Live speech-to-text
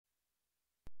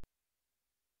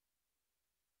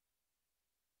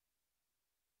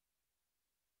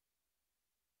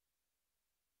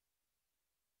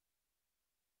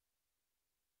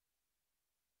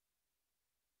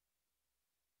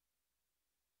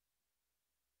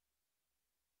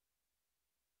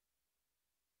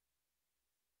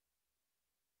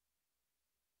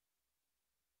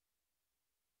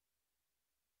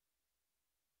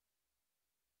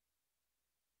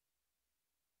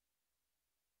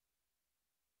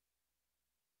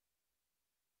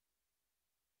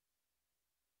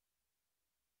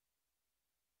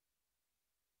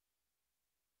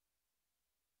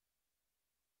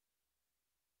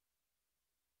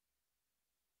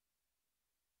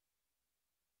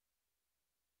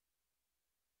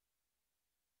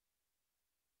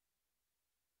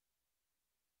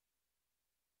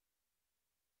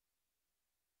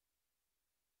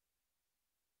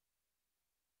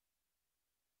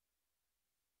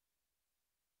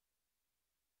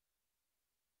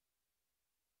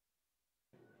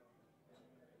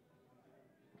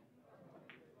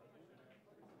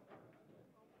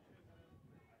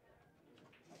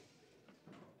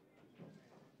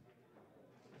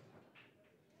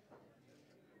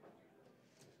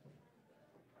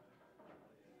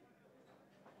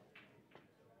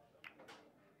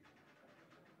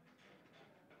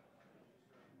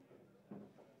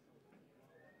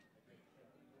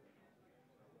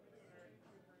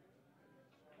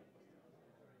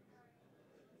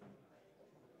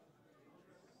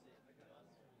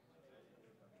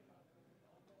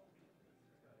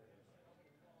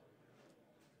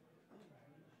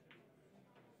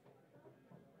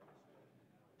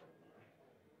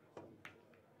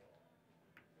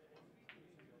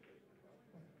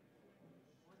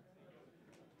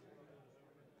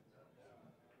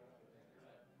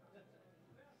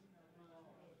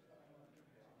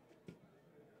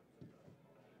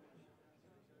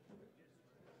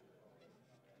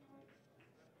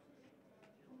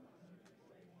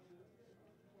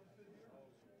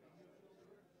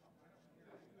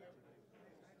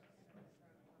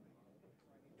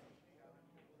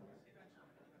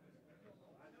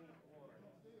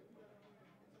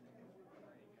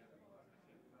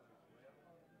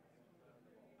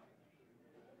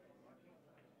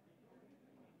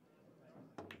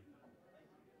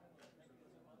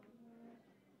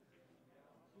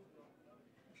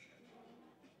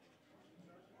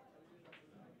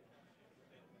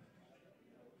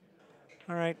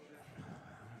All right.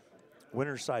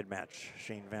 Winner's side match,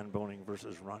 Shane Van Boening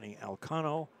versus Ronnie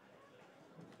Alcano.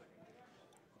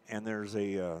 And there's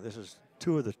there's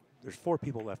 4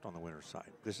 people left on the winner's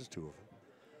side. This is 2 of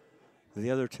them. The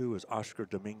other 2 is Oscar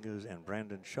Dominguez and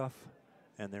Brandon Schuff,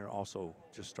 and they're also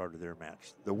just started their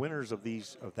match. The winners of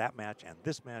that match and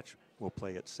this match will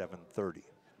play at 7:30.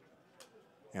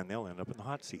 And they'll end up in the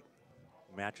hot seat.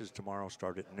 Matches tomorrow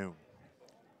start at noon.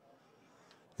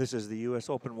 This is the U.S.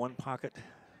 Open One Pocket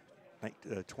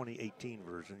 2018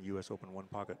 version, U.S. Open One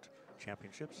Pocket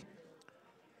Championships.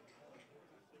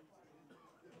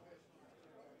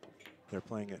 They're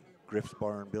playing at Griff's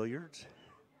Bar and Billiards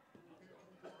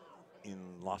in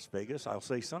Las Vegas. I'll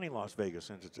say sunny Las Vegas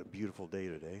since it's a beautiful day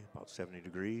today, about 70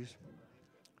 degrees.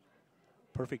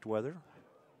 Perfect weather.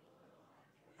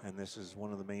 And this is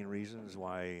one of the main reasons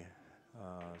why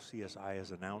CSI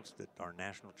has announced that our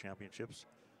national championships,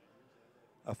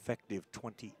 effective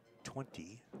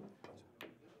 2020,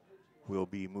 will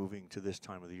be moving to this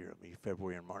time of the year. It'll be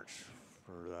February and March,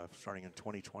 for starting in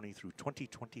 2020 through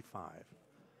 2025.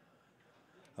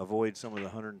 Avoid some of the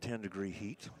 110-degree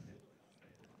heat.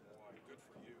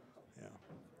 Yeah,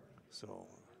 so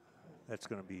that's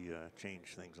going to be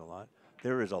change things a lot.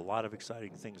 There is a lot of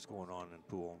exciting things going on in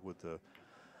pool with the,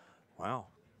 wow,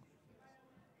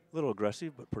 a little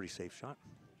aggressive but pretty safe shot.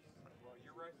 Well,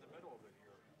 you're right in the middle of it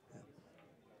here.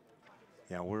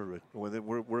 Yeah, we're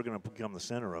going to become the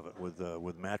center of it with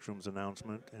Matchroom's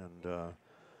announcement and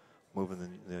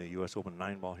moving the U.S. Open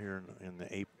 9-ball here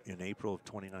in April of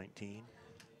 2019.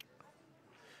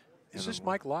 Is this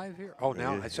mic live here? Oh,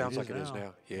 now it sounds like it is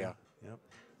now. Yeah. Yep.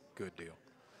 Good deal.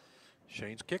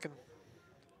 Shane's kicking.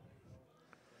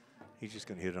 He's just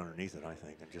going to hit underneath it, I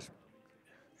think, and just,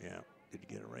 yeah. Did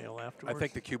you get a rail afterwards? I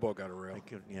think the cue ball got a rail.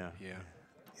 Yeah. Yeah.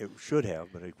 It should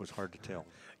have, but it was hard to tell.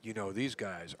 You know, these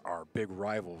guys are big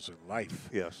rivals in life.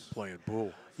 Yes. Playing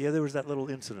pool. Yeah, there was that little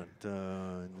incident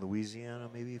in Louisiana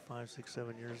maybe 5, 6,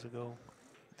 7 years ago.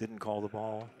 Didn't call the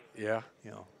ball. Yeah.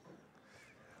 You know.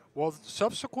 Well,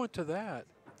 subsequent to that,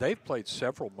 they've played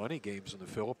several money games in the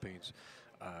Philippines.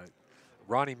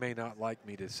 Ronnie may not like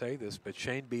me to say this, but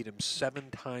Shane beat him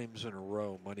 7 times in a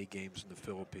row, money games in the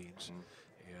Philippines.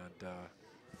 And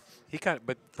he kind of,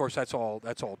 but of course that's all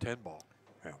 10-ball.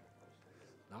 Yeah.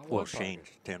 Not well, one Shane's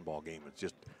 10-ball game is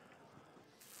just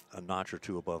a notch or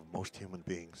 2 above most human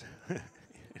beings. You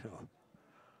know.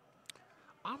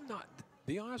 I'm not.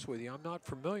 Be honest with you, I'm not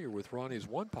familiar with Ronnie's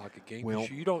one-pocket game. Well,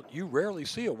 you rarely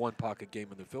see a one-pocket game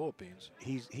in the Philippines.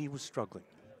 He was struggling.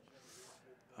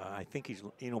 I think he's,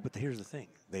 but here's the thing: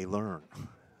 they learn.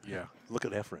 Yeah. Look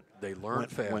at Efren. They learn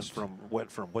fast.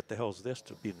 Went from what the hell is this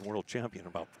to being world champion in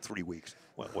about 3 weeks.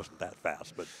 Well, it wasn't that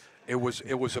fast, but it was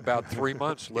about 3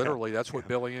 months, literally. That's what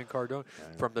Billy and Cardona.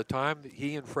 Yeah. From the time that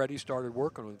he and Freddie started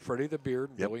working with Freddie the Beard,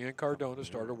 and Billy and Cardona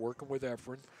started working with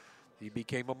Efren, he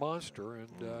became a monster, and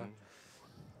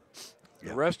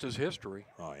the rest is history.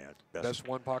 Oh yeah, best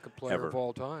one-pocket player ever of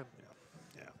all time.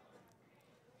 Yeah.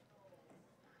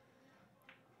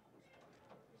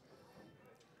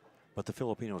 But the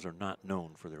Filipinos are not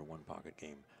known for their one-pocket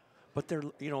game. But they're,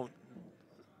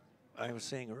 I was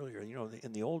saying earlier,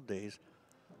 in the old days,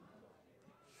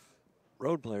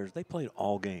 road players, they played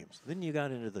all games. Then you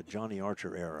got into the Johnny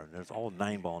Archer era, and there's all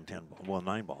 9-ball and 10-ball. Well,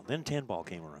 9-ball. Then 10-ball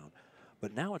came around.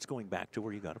 But now it's going back to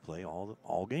where you got to play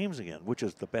all games again, which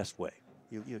is the best way.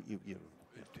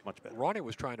 It's much better. Ronnie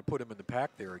was trying to put him in the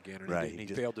pack there again, and he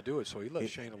failed to do it, so he let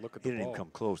Shane look at the ball. He didn't come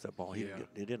close, that ball. Yeah.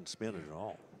 He didn't spin it at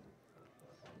all.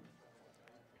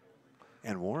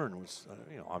 And Warren was,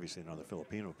 obviously another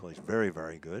Filipino who plays very,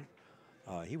 very good.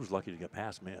 He was lucky to get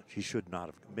past Mitch. He should not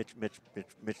have. Mitch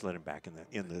let him back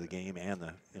into the game and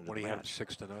into when the he match. had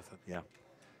 6-0. Yeah.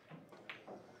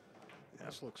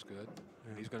 This looks good.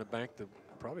 And he's going to bank the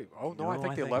probably. Oh no, No, I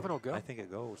think the 11 will go. I think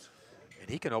it goes. And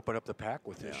he can open up the pack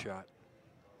with this shot.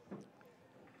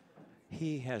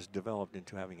 He has developed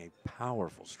into having a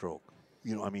powerful stroke.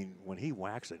 When he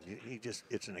whacks it,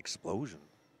 it's an explosion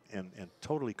and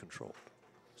totally controlled.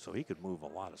 So he could move a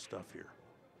lot of stuff here.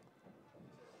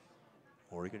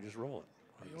 Or he can just roll it.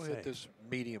 He'll hit this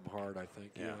medium hard, I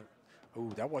think. Yeah.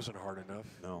 Ooh, that wasn't hard enough.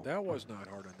 No. That was not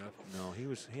hard enough. No,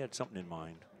 he had something in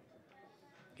mind.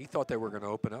 He thought they were going to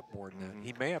open up more than that.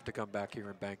 He may have to come back here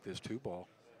and bank this 2-ball.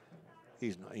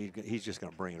 He's not. He's just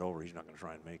going to bring it over. He's not going to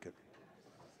try and make it.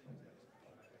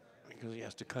 Because he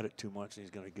has to cut it too much, and he's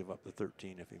going to give up the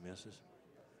 13 if he misses.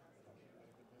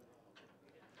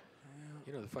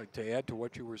 To add to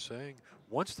what you were saying,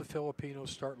 once the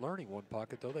Filipinos start learning one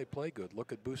pocket, though, they play good.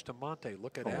 Look at Bustamante.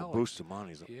 Look at Alex.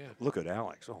 Bustamante's look at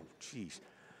Alex. Oh, jeez.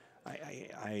 I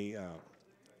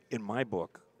in my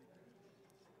book,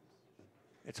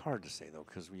 It's hard to say, though,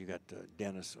 because you got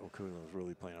Dennis Okuno is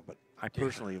really playing it. But I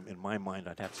personally, in my mind,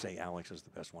 I'd have to say Alex is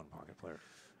the best one-pocket player.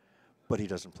 But he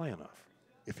doesn't play enough.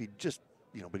 If he just,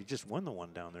 but he just won the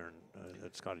one down there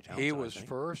at Scotty Townsend. He was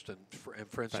first, and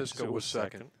Francisco was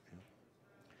second. Yeah.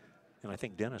 And I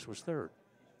think Dennis was third.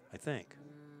 I think.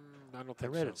 I don't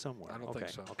think I read it somewhere. I don't think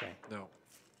so. Okay. No.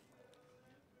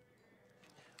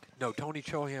 No, Tony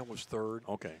Chohan was third.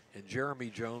 Okay. And Jeremy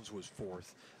Jones was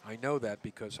fourth. I know that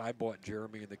because I bought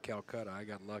Jeremy in the Calcutta. I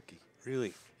got lucky.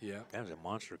 Really? Yeah. That was a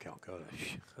monster Calcutta.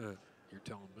 You're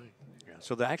telling me. Yeah.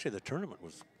 So actually the tournament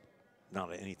was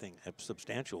not anything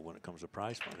substantial when it comes to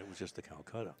prize fund. It was just the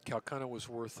Calcutta. Calcutta was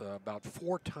worth about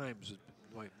 4 times,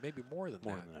 maybe more than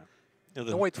that. No,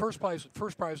 no, wait. First prize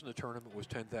in the tournament was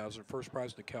 $10,000. First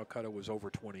prize in the Calcutta was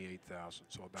over $28,000.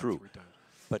 So about 3 times.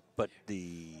 But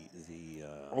the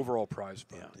overall prize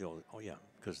fund. Yeah,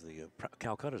 because the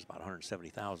Calcutta is about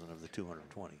 170,000 of the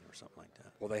 220 or something like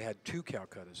that. Well, they had 2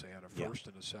 Calcuttas. They had a first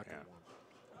and a second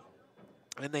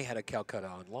one, and they had a Calcutta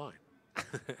online.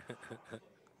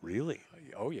 Really?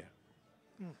 Oh yeah.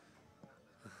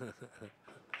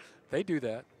 They do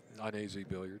that on AZ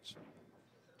Billiards.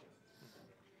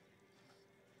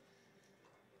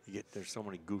 There's so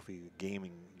many goofy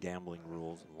gambling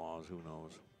rules and laws. Who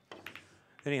knows?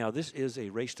 Anyhow, this is a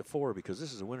race to 4 because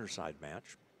this is a winner's side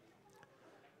match.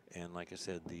 And like I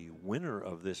said, the winner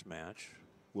of this match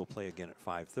will play again at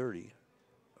 5:30,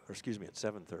 or excuse me, at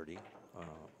 7:30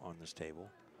 on this table.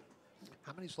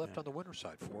 How many's left on the winner's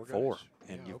side? 4 guys? 4.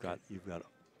 And you've got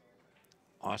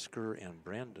Oscar and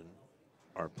Brandon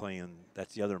are playing.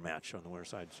 That's the other match on the winner's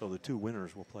side. So the 2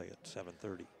 winners will play at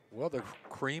 7:30. Well, the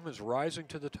cream is rising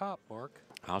to the top, Mark.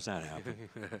 How's that happen?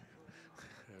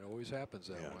 It always happens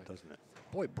that way, doesn't it?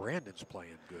 Boy, Brandon's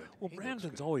playing good. Well,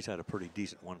 Brandon's always had a pretty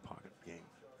decent one-pocket game.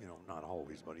 Not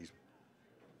always, but he's,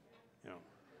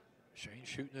 Shane's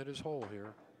shooting at his hole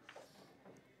here.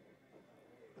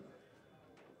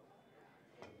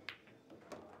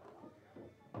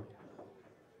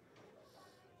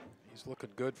 He's looking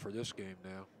good for this game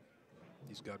now.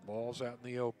 He's got balls out in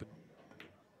the open.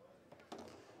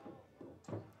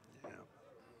 Yeah.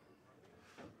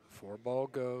 4 ball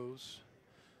goes.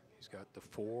 He's got the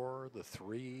 4, the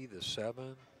 3, the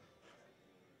 7.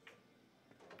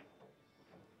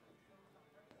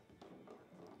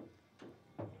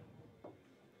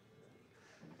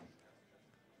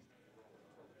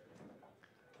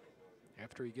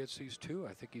 After he gets these 2,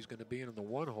 I think he's going to be in the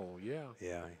 1 hole. Yeah.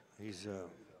 Yeah, he's.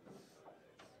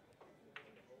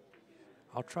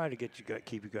 I'll try to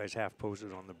keep you guys half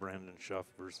posted on the Brandon Schuff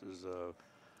versus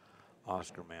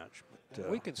Oscar match. But,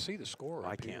 we can see the score.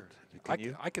 I can't. Can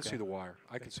you? I can see the wire.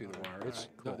 I can see the wire. It's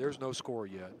cool. no, there's no score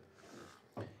yet.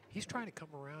 He's trying to come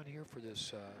around here for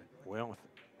this. Well,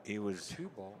 he was 2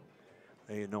 ball.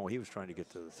 No, he was trying to get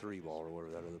to the 3 ball or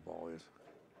whatever that other ball is.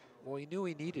 Well, he knew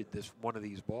he needed one of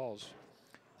these balls.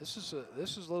 This is a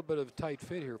little bit of a tight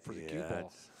fit here for the cue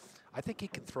ball. I think he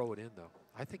can throw it in though.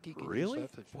 I think he can. Really? Use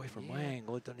that. Boy, from my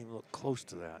angle, it doesn't even look close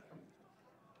to that.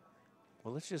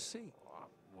 Well, let's just see.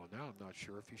 Well, now I'm not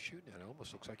sure if he's shooting it. It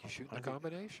almost looks like he's shooting a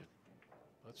combination.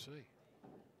 Let's see.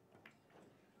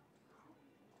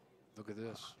 Look at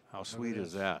this. How sweet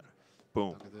is that?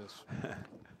 Boom. Look at this.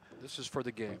 This is for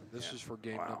the game. This is for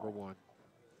game number 1.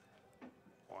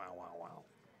 Wow, wow, wow.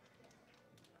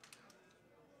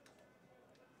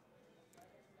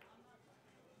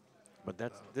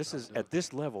 But this is at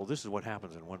this level. This is what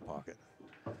happens in one pocket.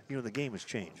 The game has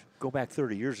changed. Go back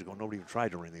 30 years ago, nobody even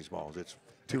tried to ring these balls. It's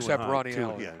 2 except and high, Ronnie 2,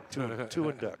 Allen. Yeah, 2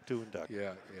 and duck, 2 and duck.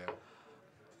 Yeah, yeah.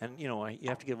 And you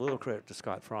have to give a little credit to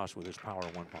Scott Frost with his power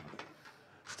one pocket.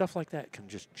 Stuff like that can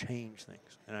just change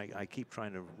things. And I keep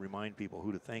trying to remind people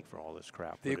who to thank for all this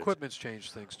crap. The equipment's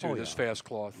changed things too. This fast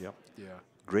cloth. Yep. Yeah.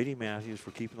 Grady Matthews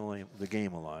for keeping the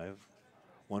game alive.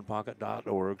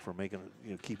 OnePocket.org for making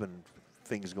keeping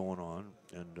things going on,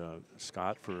 and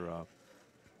Scott for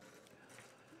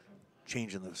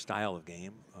changing the style of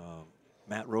game.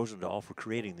 Matt Rosendahl for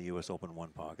creating the U.S. Open one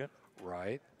pocket.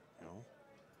 Right.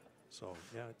 So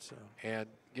yeah, it's. And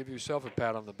give yourself a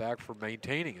pat on the back for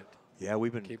maintaining it. Yeah,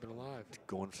 we've been keeping it alive,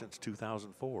 going since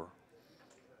 2004.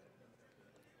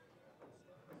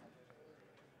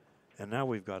 And now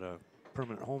we've got a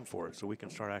permanent home for it, so we can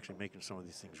start actually making some of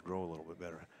these things grow a little bit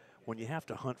better. When you have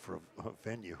to hunt for a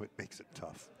venue, it makes it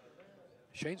tough.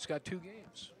 Shane's got 2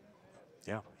 games.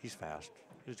 Yeah, he's fast.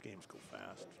 His games go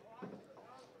fast.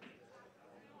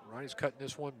 Ronnie's cutting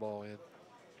this 1 ball in.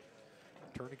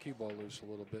 Turn the cue ball loose a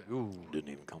little bit. Ooh.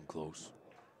 Didn't even come close.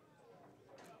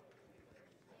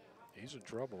 He's in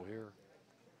trouble here.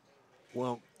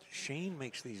 Well, Shane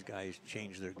makes these guys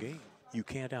change their game. You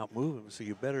can't outmove him, so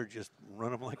you better just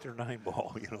run them like they're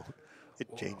 9-ball. You know,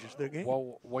 it changes their game.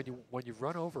 Well, when you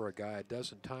run over a guy a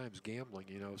dozen times gambling,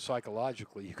 you know,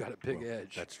 psychologically you got a big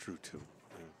edge. That's true too.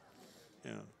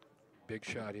 Yeah. Big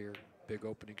shot here, big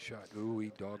opening shot. Ooh,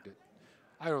 he dogged it.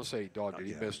 I don't say he dogged it.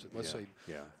 He missed it. Let's say.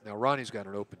 Yeah. Now Ronnie's got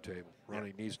an open table.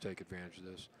 Ronnie needs to take advantage of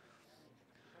this.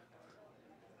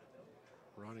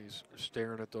 Ronnie's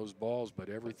staring at those balls, but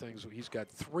he's got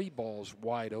 3 balls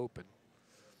wide open.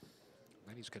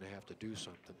 Then he's going to have to do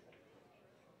something.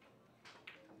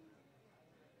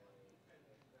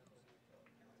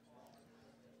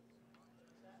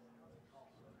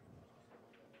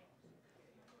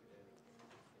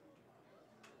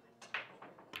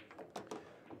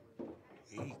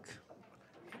 Eek.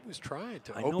 He was trying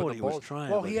to I open know the what he ball. was trying.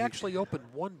 Well, but he actually opened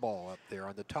 1 ball up there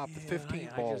on the top. The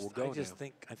 15th ball will go now.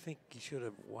 I think he should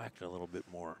have whacked it a little bit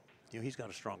more. You know, he's got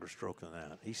a stronger stroke than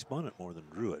that. He spun it more than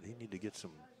drew it. He need to get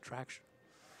some traction.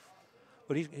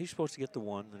 But he's supposed to get the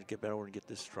 1 and get better and get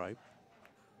this stripe.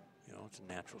 You know, it's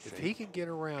a natural shape. If he can get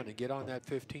around and get on that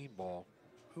 15 ball,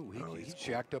 he's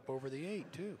jacked up over the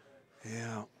 8 too.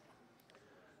 Yeah.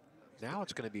 Now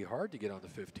it's going to be hard to get on the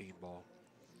 15 ball.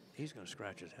 He's going to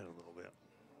scratch his head a little bit.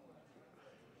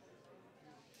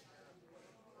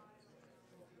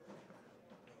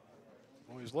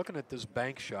 Well, he's looking at this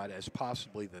bank shot as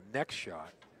possibly the next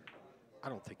shot. I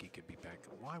don't think he could be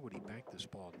banking. Why would he bank this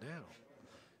ball now?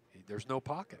 There's no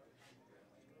pocket.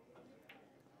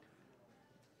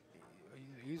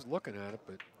 He's looking at it,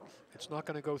 but it's not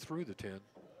going to go through the 10.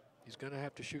 He's going to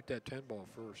have to shoot that 10 ball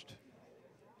first.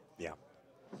 Yeah.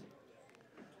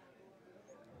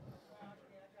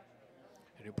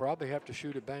 And he'll probably have to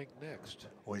shoot a bank next.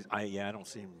 Well, I don't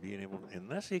see him being able to,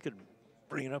 unless he could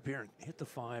bring it up here and hit the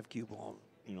 5 cue ball.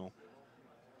 You know,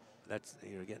 that's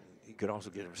he could also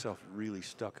get himself really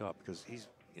stuck up because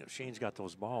Shane's got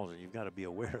those balls, and you've got to be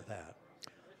aware of that.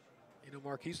 You know,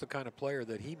 Mark, he's the kind of player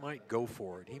that he might go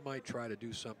for it. He might try to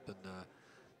do something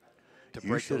to break those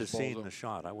balls. You should have seen the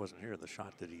shot. I wasn't here. The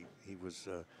shot that he was.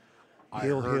 I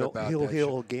heard about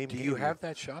that game. Do you have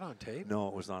that shot on tape? No,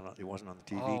 it was not. It wasn't on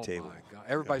the TV table. Oh my God!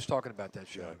 Everybody's talking about that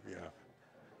shot. Yeah.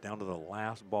 Down to the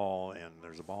last ball, and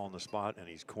there's a ball in the spot, and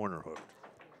he's corner hooked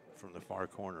from the far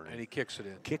corner. And he kicks it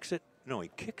in. Kicks it? No,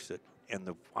 he kicks it, and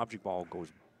the object ball goes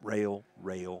rail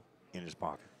in his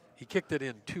pocket. He kicked it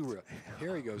in 2.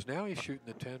 Here he goes. Now he's shooting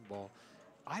the 10 ball.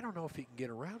 I don't know if he can get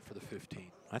around for the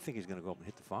 15. I think he's going to go up and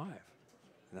hit the 5. Isn't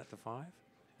that the 5?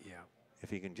 Yeah.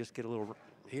 If he can just get a little.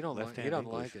 He doesn't like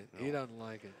it. No. He doesn't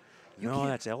like it. No,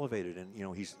 that's elevated, and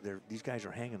these guys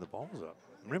are hanging the balls up.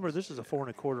 Remember, this is a 4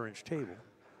 1/4-inch table.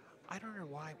 I don't know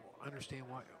why. Understand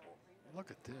why.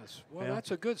 Look at this. Well,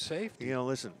 that's a good safety. You know,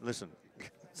 listen.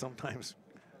 Sometimes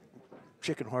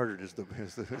chicken hearted is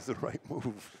the right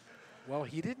move. Well,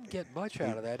 he didn't get much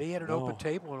out of that. He had an open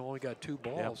table and only got 2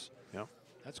 balls. Yep.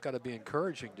 That's got to be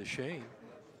encouraging to Shane.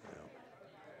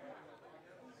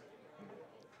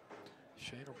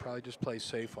 Shane will probably just play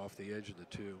safe off the edge of the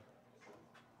 2.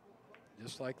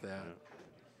 Just like that.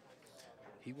 Yeah.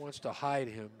 He wants to hide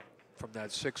him from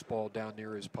that 6 ball down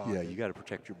near his pocket. Yeah, you got to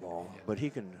protect your ball. Yeah. But he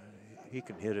can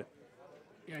hit it.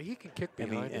 Yeah, he can kick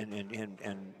behind it.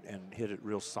 And hit it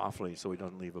real softly so he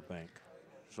doesn't leave a bank.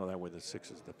 So that way the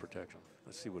 6 is the protection.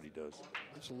 Let's see what he does.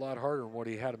 It's a lot harder than what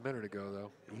he had a minute ago,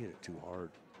 though. He hit it too hard.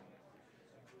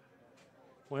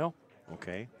 Well,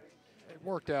 okay. It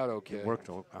worked out okay. It worked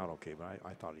out okay, but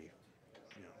I thought he.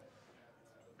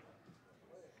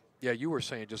 Yeah, you were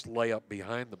saying just lay up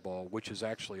behind the ball, which is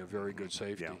actually a very good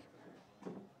safety. Yeah.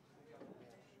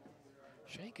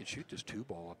 Shane could shoot this 2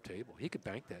 ball up table. He could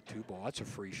bank that 2 ball. That's a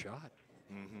free shot.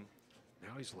 Mm-hmm.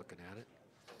 Now he's looking at it.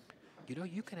 You know,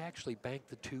 you can actually bank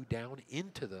the 2 down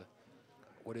into the,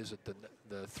 what is it,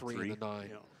 the 3 and the 9.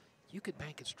 Yeah. You could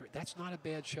bank it straight. That's not a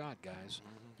bad shot, guys.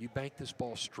 You bank this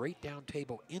ball straight down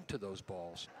table into those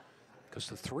balls because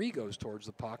the 3 goes towards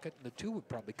the pocket and the 2 would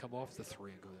probably come off the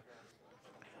 3 and go there.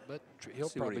 But he'll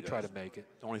probably try to make it.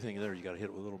 The only thing there, you got to hit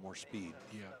it with a little more speed.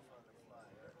 Yeah.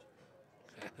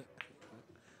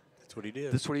 That's what he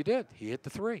did. That's what he did. He hit the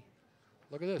 3.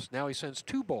 Look at this. Now he sends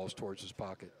 2 balls towards his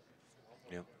pocket.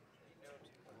 Yep.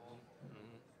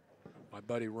 My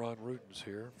buddy Ron Ruten's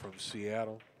here from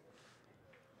Seattle.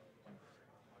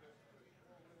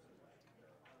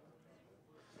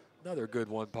 Another good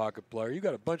one-pocket player. You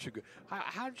got a bunch of good.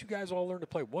 How did you guys all learn to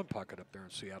play one pocket up there in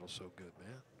Seattle so good,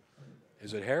 man?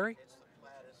 Is it Harry?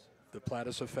 It's the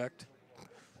Plattis effect.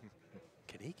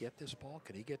 Can he get this ball?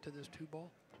 Can he get to this 2 ball?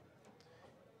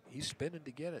 He's spinning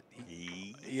to get it.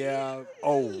 Yeah.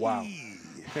 Oh, wow.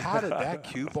 How did that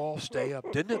cue ball stay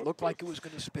up? Didn't it look like it was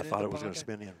going to spin in the I thought it was pocket? going to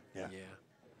spin in. Yeah.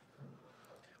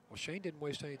 Well, Shane didn't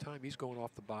waste any time. He's going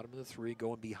off the bottom of the 3,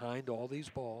 going behind all these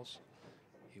balls.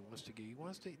 He wants to.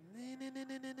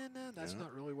 No. That's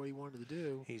not really what he wanted to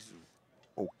do. He's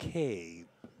okay,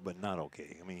 but not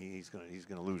okay. I mean, he's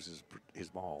gonna lose his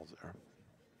balls there.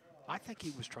 I think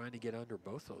he was trying to get under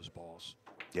both those balls.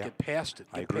 Yeah. Get past it.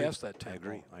 Get past that 10 I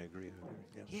agree. ball. I agree.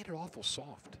 Yeah. He had it awful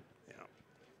soft. Yeah.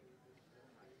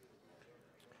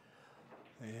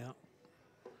 Yeah.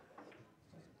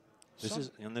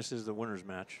 This is the winner's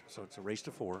match, so it's a race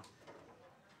to 4.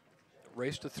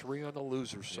 Race to 3 on the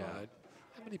loser's side.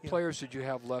 How many players did you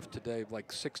have left today?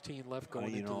 Like 16 left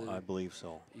going into the... I believe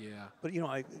so. Yeah. But,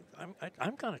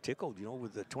 I'm kind of tickled,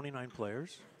 with the 29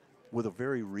 players, with a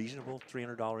very reasonable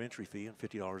 $300 entry fee and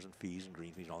 $50 in fees and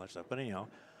green fees and all that stuff. But anyhow,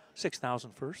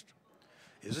 6,000 first.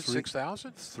 Is it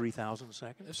 6,000? 3,000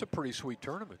 second. It's a pretty sweet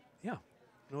tournament. Yeah.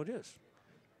 No, it is.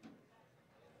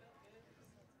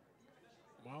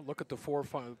 Well, look at the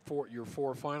your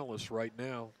 4 finalists right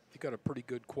now. You got a pretty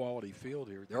good quality field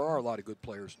here. There are a lot of good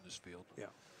players in this field. Yeah.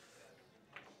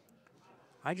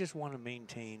 I just want to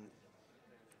maintain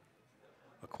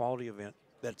a quality event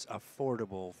that's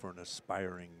affordable for an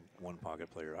aspiring one-pocket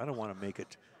player. I don't want to make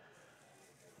it.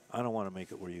 I don't want to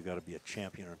make it where you got to be a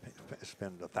champion or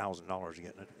spend $1,000 to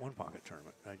get in a one-pocket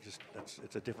tournament.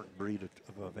 It's a different breed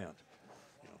of event.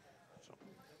 So.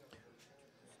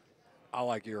 I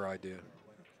like your idea.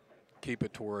 Keep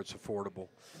it to where it's affordable.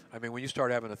 I mean, when you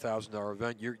start having a $1,000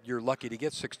 event, you're lucky to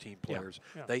get 16 players.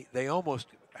 Yeah. They almost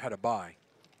had a bye.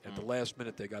 At the last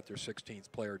minute, they got their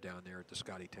 16th player down there at the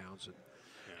Scotty Townsend.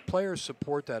 Yeah. Players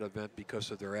support that event because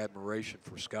of their admiration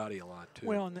for Scotty a lot too.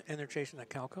 Well, and they're chasing that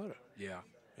Calcutta. Yeah.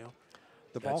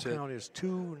 The ball count is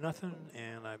 2-0,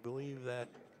 and I believe that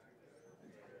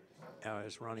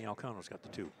as Ronnie Alcano's got the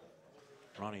 2.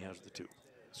 Ronnie has the 2.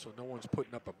 So no one's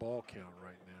putting up a ball count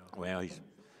right now. Well,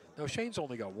 no, Shane's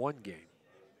only got 1 game.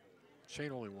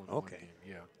 Shane only won 1 game.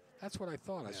 Yeah, that's what I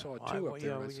thought. I saw a 2 up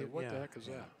there. I said, "What the heck is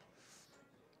that?"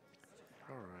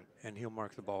 All right. And he'll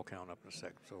mark the ball count up in a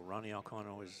sec. So Ronnie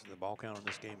Alcano is the ball count in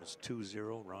this game is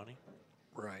 2-0. Ronnie.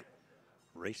 Right.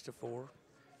 Race to 4.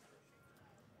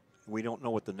 We don't know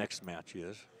what the next match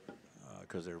is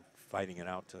because they're fighting it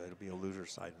out. It'll be a loser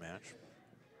side match.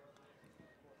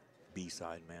 B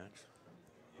side match.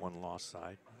 1 loss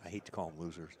side. I hate to call them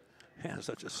losers. Yeah,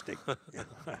 such a stigma.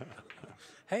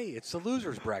 Hey, it's the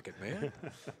losers bracket, man.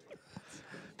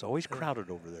 It's always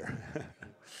crowded over there.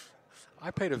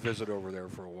 I paid a visit over there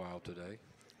for a while today.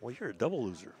 Well, you're a double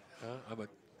loser.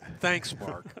 Thanks,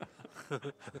 Mark. Oh,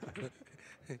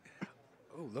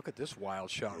 look at this wild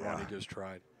shot Ronnie just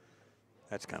tried.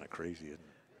 That's kind of crazy, isn't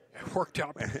it? It worked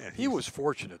out. He was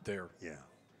fortunate there.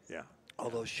 Yeah.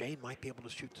 Although Shane might be able to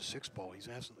shoot the 6 ball. He's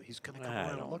going to come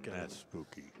around and look at it. That's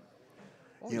spooky.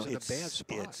 Oh, he's in a bad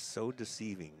spot. It's so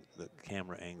deceiving. The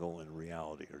camera angle and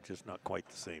reality are just not quite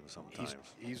the same sometimes.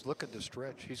 He's looking to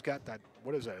stretch. He's got that,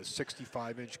 what is that, a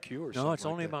 65-inch cue or something? No, it's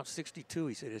only about 62.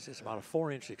 He said it's just about a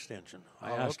 4-inch extension.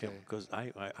 I asked him because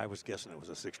I was guessing it was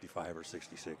a 65 or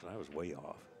 66, and I was way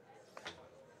off.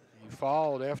 He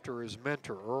followed after his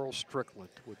mentor, Earl Strickland,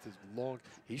 with his long.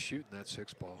 He's shooting that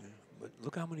 6 ball. Yeah, but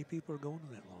look how many people are going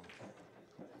that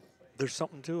long. There's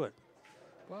something to it.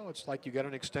 Well, it's like you got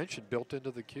an extension built into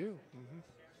the cue.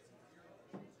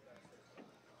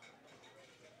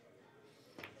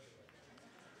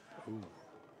 Ooh,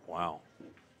 wow.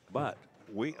 But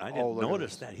I didn't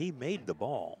notice that he made the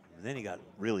ball. And then he got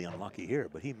really unlucky here,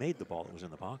 but he made the ball that was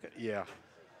in the pocket. Yeah.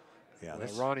 Yeah.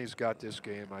 Well, Ronnie's got this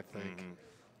game, I think.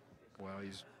 Well,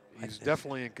 he's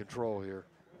definitely in control here.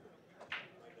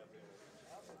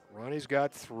 Ronnie's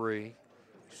got 3.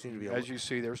 As you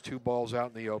see, there's 2 balls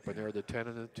out in the open there, the 10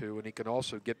 and the 2, and he can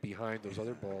also get behind those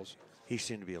other balls. He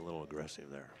seemed to be a little aggressive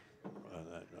there.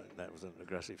 That was an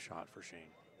aggressive shot for Shane.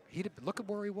 Look at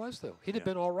where he was, though. He'd have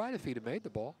been all right if he'd have made the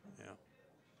ball. Yeah.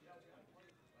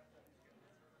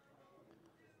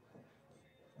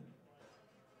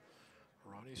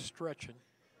 Ronnie's stretching.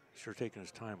 Sure taking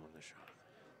his time on this shot.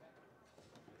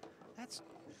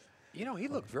 He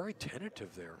looked very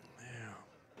tentative there.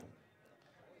 Yeah.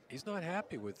 He's not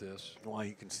happy with this. Well,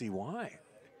 you can see why.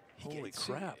 Holy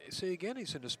crap. See, again,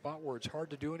 he's in a spot where it's hard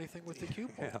to do anything with the cue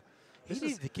ball. Yeah. He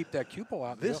needed to keep that cue ball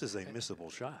out. This is a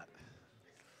missable shot.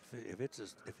 If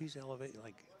he's elevated,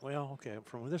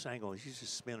 from this angle, he's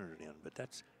just spinning it in. But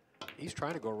he's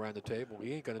trying to go around the table.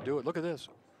 He ain't going to do it. Look at this.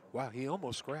 Wow, he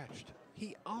almost scratched.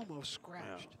 Yeah.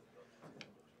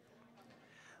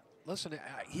 Listen,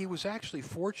 he was actually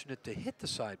fortunate to hit the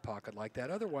side pocket like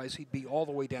that. Otherwise, he'd be all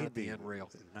the way down at the end rail.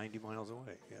 90 miles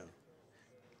away, yeah.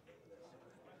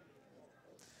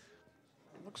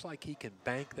 Looks like he can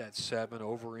bank that 7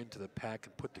 over into the pack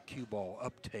and put the cue ball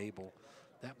up table.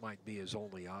 That might be his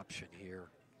only option here.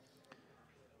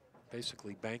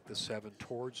 Basically bank the 7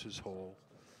 towards his hole.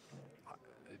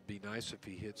 It'd be nice if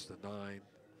he hits the 9.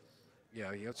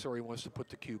 Yeah, that's where he wants to put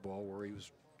the cue ball, where he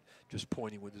was just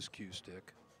pointing with his cue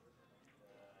stick.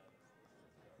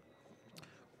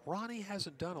 Ronnie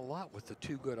hasn't done a lot with the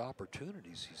 2 good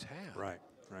opportunities he's had. Right,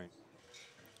 right.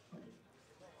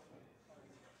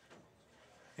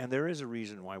 And there is a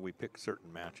reason why we pick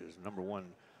certain matches. Number one,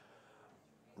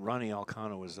 Ronnie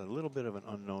Alcano is a little bit of an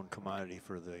unknown commodity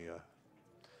for the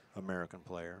American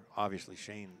player. Obviously,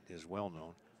 Shane is well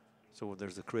known. So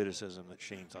there's the criticism that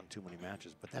Shane's on too many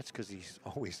matches, but that's because he's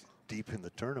always deep in the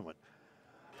tournament.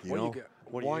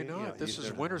 Why not? This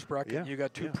is winner's bracket. Yeah, you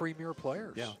got 2 premier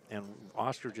players. Yeah, and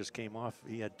Oscar just came off.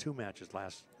 He had 2 matches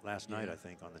last night, I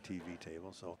think, on the TV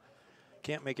table. So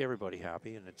can't make everybody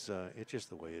happy, and it's just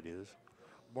the way it is.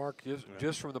 Mark,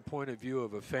 just from the point of view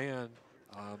of a fan,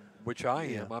 which I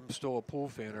am, I'm still a pool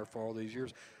fan after all these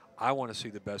years. I want to see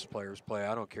the best players play.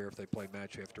 I don't care if they play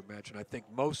match after match. And I think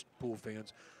most pool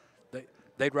fans,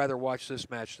 they'd rather watch this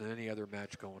match than any other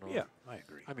match going on. Yeah, I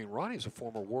agree. I mean, Ronnie's a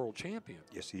former world champion.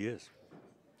 Yes, he is.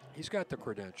 He's got the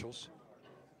credentials.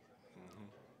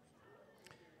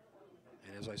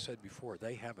 And as I said before,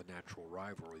 they have a natural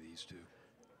rivalry, these 2.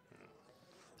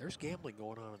 There's gambling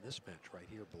going on in this match right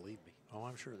here, believe me. Oh,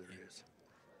 I'm sure there is.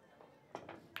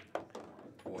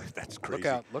 Boy, that's crazy. Look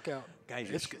out, look out.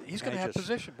 He's going to have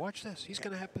position. Watch this. He's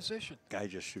going to have position. Guy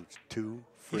just shoots too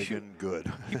friggin'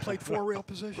 good. He played 4 real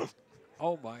positions.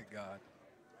 Oh, my God.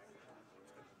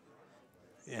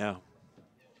 Yeah.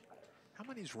 How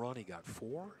many's Ronnie got?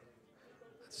 4?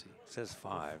 Let's see. It says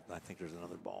 5. I think there's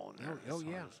another ball in there. Oh,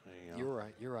 yeah. You're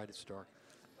right. You're right. It's dark.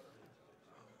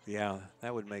 Yeah,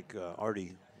 that would make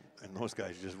Artie and those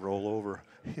guys just roll over.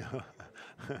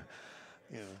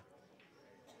 Yeah.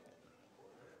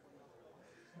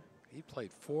 He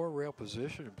played 4 rail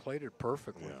position and played it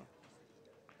perfectly. Yeah.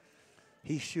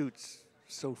 He shoots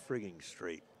so frigging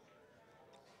straight.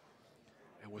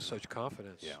 And with such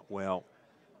confidence. Yeah. Well,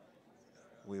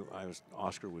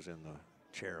 Oscar was in the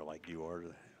chair like you are.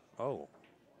 Oh.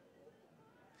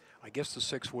 I guess the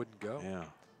 6 wouldn't go. Yeah.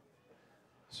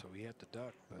 So he had to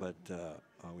duck. But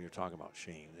we were talking about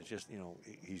Shane. It's just,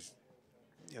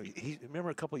 remember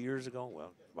a couple of years ago,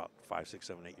 well, about 5, 6,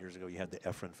 7, 8 years ago, you had the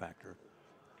Efren factor.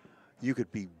 You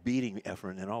could be beating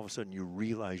Efren, and all of a sudden you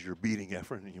realize you're beating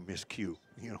Efren and you miss cue.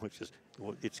 It's just,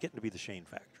 it's getting to be the Shane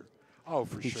factor. Oh,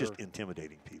 for He's sure. just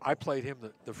intimidating people. I played him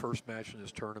the first match in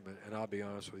this tournament, and I'll be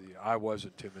honest with you, I was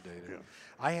intimidated.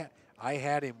 Yeah. I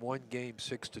had him 1 game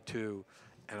 6-2,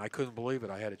 and I couldn't believe it.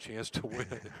 I had a chance to win.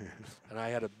 And I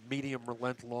had a medium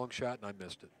length long shot, and I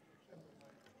missed it.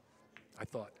 I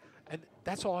thought, and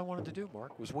that's all I wanted to do,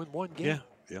 Mark, was win 1 game.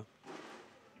 Yeah.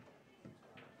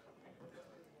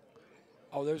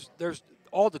 Oh, there's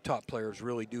all the top players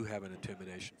really do have an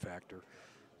intimidation factor.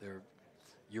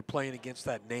 You're playing against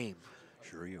that name.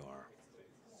 Sure you are.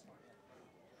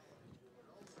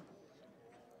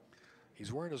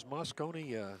 He's wearing his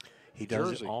Moscone He does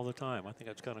jersey. it all the time. I think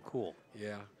that's kind of cool.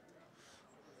 Yeah.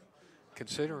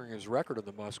 Considering his record in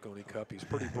the Moscone Cup, he's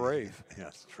pretty brave.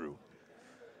 That's true.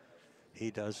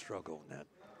 He does struggle in that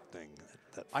thing.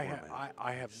 That I format.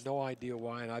 have no idea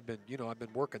why, and I've been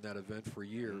working that event for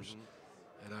years,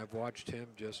 and I've watched him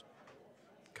just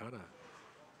kind of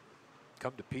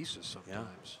come to pieces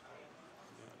sometimes.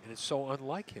 And it's so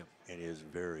unlike him. It is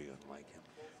very unlike him.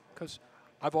 Because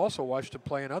I've also watched him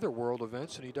play in other world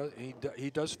events, and he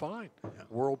does fine. Yeah.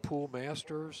 World Pool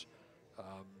Masters,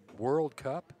 World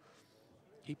Cup.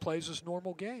 He plays his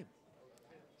normal game.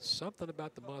 Something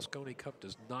about the Moscone Cup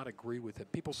does not agree with him.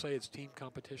 People say it's team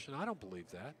competition. I don't believe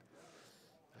that.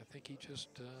 I think he just,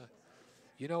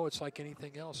 it's like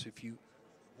anything else.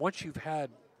 Once you've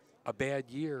had a bad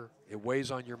year, it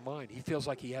weighs on your mind. He feels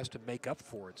like he has to make up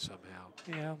for it somehow.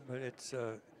 Yeah, but it's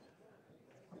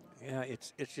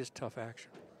just tough action.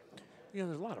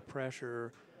 There's a lot of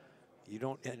pressure. You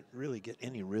don't really get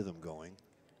any rhythm going.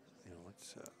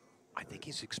 It's. I think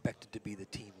he's expected to be the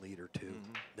team leader too.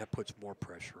 That puts more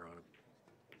pressure on him.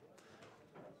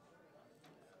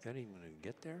 Is that even going to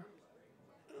get there?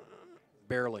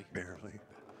 Barely. Barely.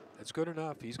 That's good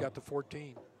enough. He's got the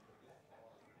 14.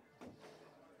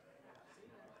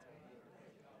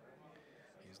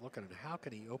 He's looking at how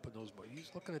can he open those.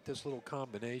 He's looking at this little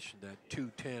combination, that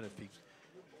 2-10.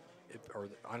 Or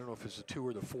I don't know if it's the 2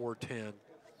 or the 4-10.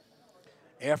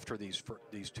 After these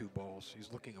 2 balls,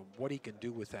 he's looking at what he can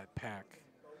do with that pack,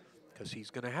 because he's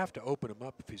going to have to open him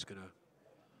up if he's going to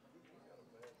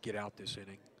get out this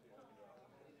inning.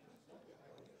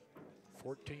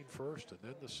 14 first and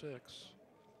then the 6.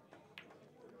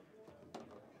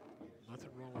 Nothing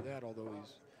wrong with that, although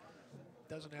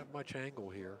he doesn't have much angle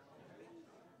here.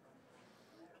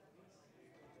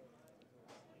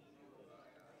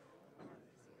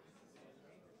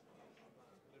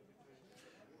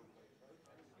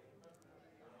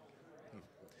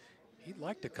 He'd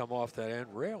like to come off that end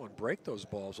rail and break those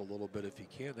balls a little bit if he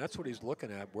can. That's what he's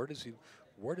looking at. Where does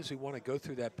he want to go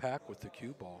through that pack with the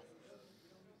cue ball?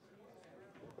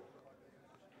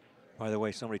 By the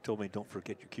way, somebody told me don't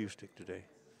forget your cue stick today.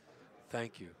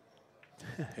 Thank you.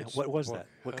 What was that?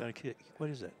 What kind of cue? What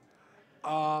is it?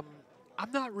 I'm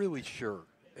not really sure.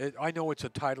 I know it's a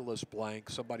Titleist blank.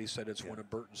 Somebody said it's one of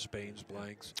Burton Spain's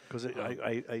blanks. Because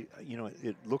you know,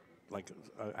 it looked like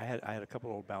I had a couple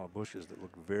old Balabushes that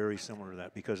looked very similar to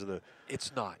that because of the.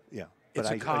 It's not. Yeah. It's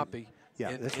a copy. Yeah.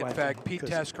 In fact, Pete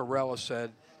Tascarella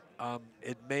said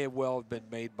it may well have been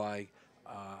made by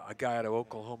a guy out of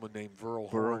Oklahoma named Verl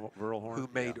Horn, who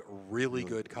made really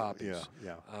good copies.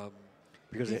 Yeah.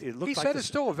 Because it looked he like said it's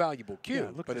still a valuable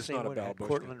cue, but it's not a Balbushka.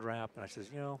 Cortland wrap, and I says,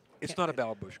 you know, it's not a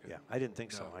Balbushka. Yeah, I didn't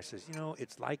think so. I says, you know,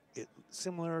 it's like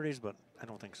similarities, but I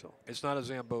don't think so. It's not a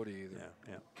Zamboni either.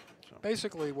 Yeah. So.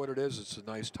 Basically, what it is, it's a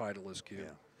nice Titleist cue. Yeah.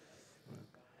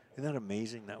 Isn't that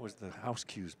amazing? That was the house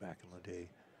cues back in the day.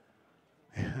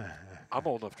 I'm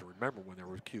old enough to remember when there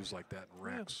were cues like that in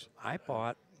racks. I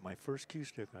bought my first cue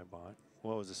stick.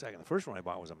 Well, it was the second. The first one I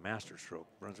bought was a Master Stroke,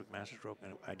 Brunswick Master Stroke,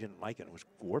 and I didn't like it. It was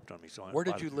warped on me. So where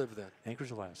did you live then? Anchorage,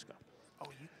 Alaska.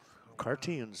 Oh, you.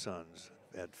 Cartier & Sons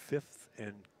at 5th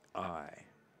and I,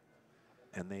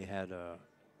 and they had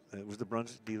it was the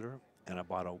Brunswick dealer, and I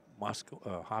bought a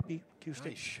Moscow Hoppy cue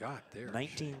stick. Nice shot there.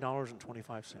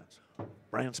 $19.25,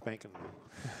 brand spanking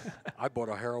new. I bought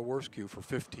a Harold Worst cue for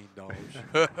 $15.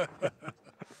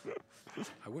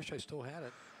 I wish I still had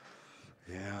it.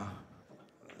 Yeah.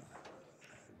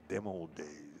 Them old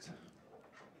days.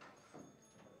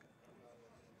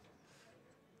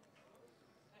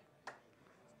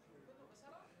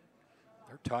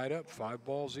 They're tied up 5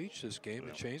 balls each this game.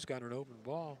 The Chain's got an open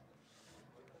ball.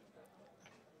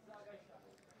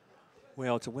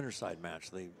 Well, it's a winterside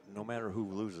match. No matter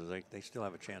who loses, they still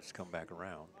have a chance to come back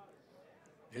around.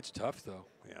 It's tough, though.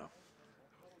 Yeah.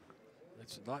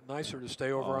 It's not nicer to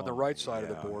stay over on the right side of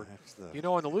the board. You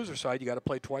know, on the loser side, you got to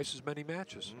play twice as many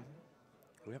matches.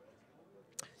 Mm-hmm. Yep.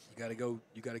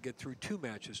 You got to get through 2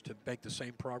 matches to make the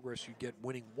same progress you get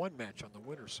winning 1 match on the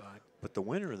winner side. But the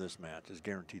winner of this match is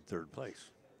guaranteed 3rd place.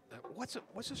 What's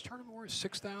this tournament worth?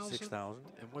 6,000. 6,000.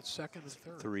 And what's second and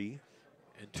third? 3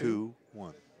 and 2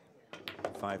 1.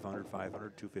 500,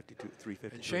 500, 250,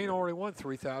 350. And Shane already won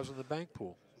 3,000 in the bank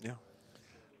pool. Yeah.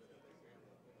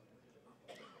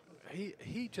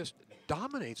 He just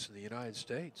dominates in the United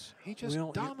States. He just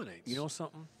dominates. You know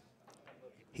something?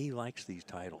 He likes these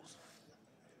titles.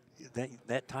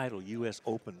 That title, U.S.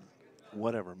 Open,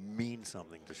 whatever, means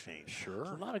something to Shane. Sure.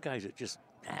 So a lot of guys that just,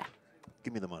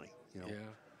 give me the money. You know?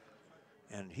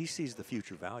 Yeah. And he sees the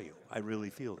future value. I really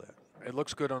feel that. It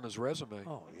looks good on his resume.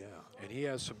 Oh, yeah. And he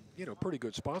has some, pretty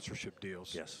good sponsorship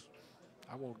deals. Yes.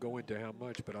 I won't go into how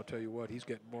much, but I'll tell you what, he's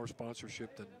getting more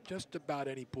sponsorship than just about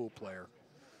any pool player.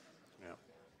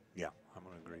 Yeah, I'm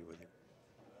going to agree with you.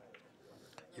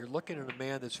 You're looking at a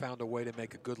man that's found a way to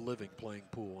make a good living playing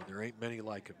pool, and there ain't many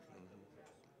like him.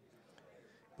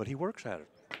 But he works at it.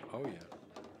 Oh, yeah.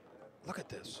 Look at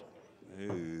this.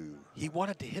 Ooh. He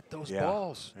wanted to hit those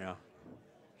balls. Yeah.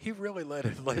 He really let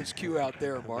his cue out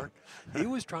there, Mark. He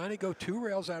was trying to go 2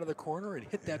 rails out of the corner and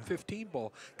hit that 15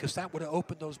 ball because that would have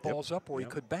opened those balls up where he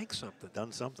could bank something.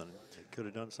 Done something. He could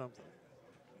have done something.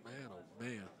 Man, oh,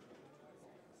 man.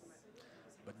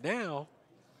 But now,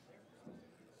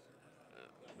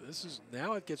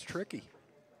 now it gets tricky.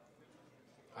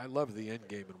 I love the end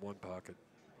game in one pocket.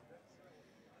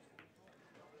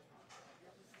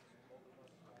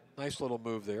 Nice little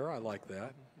move there. I like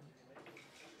that.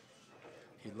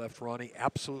 He left Ronnie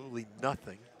absolutely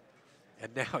nothing.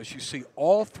 And now, as you see,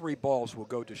 all 3 balls will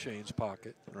go to Shane's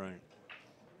pocket. Right.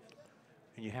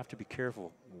 And you have to be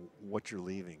careful what you're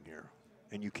leaving here.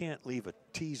 And you can't leave a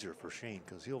teaser for Shane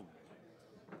because he'll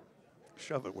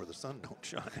shove it where the sun don't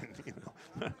shine, you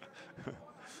know.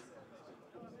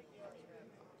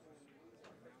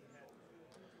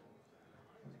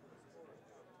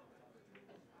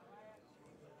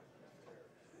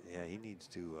 Yeah, he needs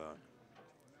to,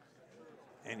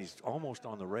 and he's almost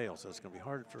on the rail, so it's going to be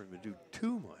hard for him to do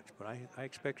too much. But I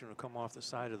expect him to come off the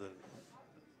side of the.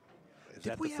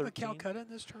 Did we have a Calcutta in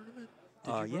this tournament?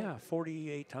 Yeah,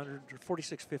 4,800 or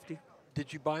 4,650.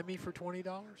 Did you buy me for $20?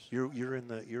 You're in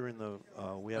the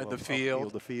we have the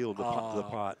field. The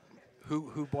pot.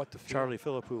 Who bought the field? Charlie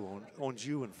Phillip, who owns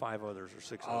you and 5 others or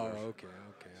 6 others. Oh, okay.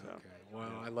 Well,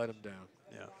 yeah. I let him down.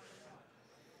 Yeah.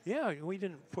 Yeah, we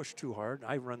didn't push too hard.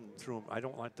 I run through them. I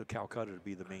don't like the Calcutta to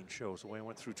be the main show, so I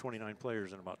went through 29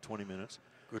 players in about 20 minutes.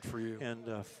 Good for you. And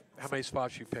how many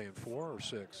spots you paying? 4 or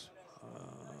 6?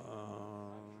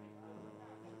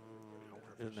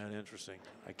 Isn't that interesting?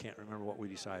 I can't remember what we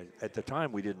decided. At the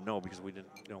time, we didn't know because we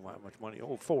didn't know how much money.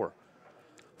 Oh, 4.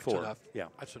 4. That's enough. Yeah.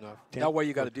 That's enough. 10, That way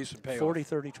you got a decent payoff. 40,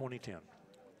 30, 20, 10.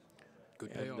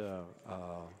 Good payoff. And,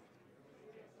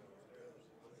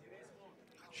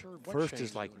 sure. What first changed?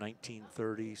 is like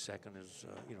 1930. Second is,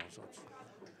 so it's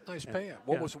nice payoff.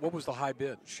 What was the high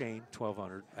bid? Shane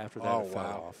 1,200. After that, it fell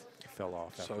wow. off. It fell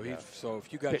off. So after that. so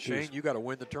if you got Shane, you got to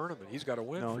win the tournament. He's got to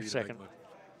win No, for you second. to make money.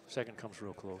 Second comes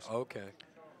real close. Okay.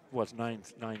 Well, it's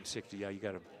 960. Yeah, you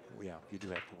got to. Yeah, you do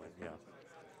have to win. Yeah.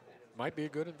 Might be a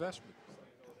good investment.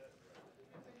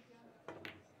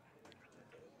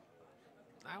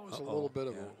 That was a little bit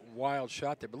of a wild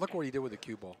shot there, but look what he did with the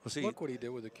cue ball. Well, see, look what he did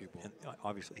with the cue ball. And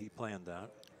obviously, he planned that.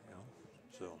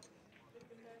 So.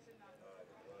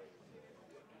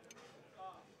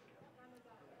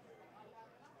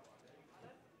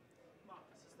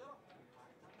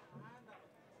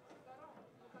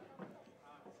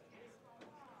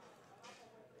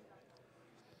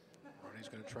 He's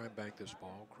going to try and bank this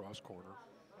ball cross corner.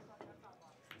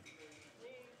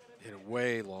 Hit it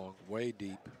way long, way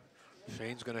deep.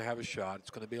 Shane's going to have a shot. It's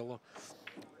going to be a long.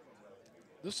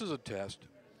 This is a test.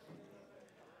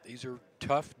 These are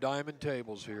tough diamond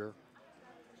tables here.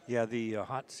 Yeah, the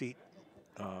hot seat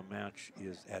match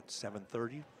is at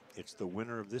 7:30. It's the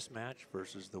winner of this match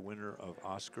versus the winner of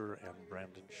Oscar and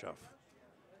Brandon Schuff.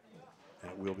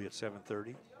 And it will be at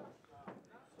 7:30.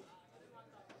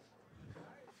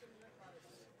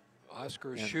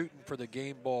 Oscar is shooting for the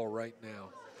game ball right now.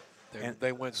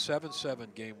 They went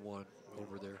 7-7 game 1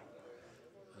 over there.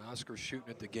 And Oscar's shooting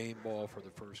at the game ball for the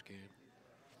first game.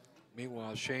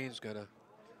 Meanwhile, Shane's going to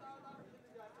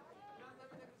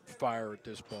fire at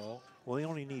this ball. Well, he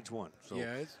only needs one. So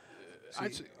yeah,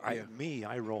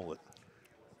 I roll it.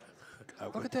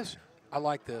 Look at this. I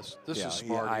like this. This is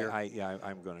smart here.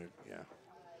 I'm going to,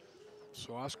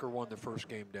 So Oscar won the first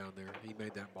game down there. He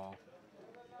made that ball.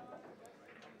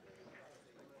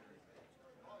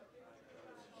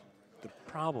 The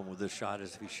problem with this shot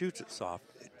is if he shoots it soft,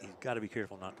 he's got to be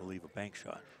careful not to leave a bank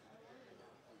shot.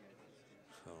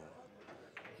 So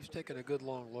he's taking a good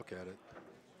long look at it.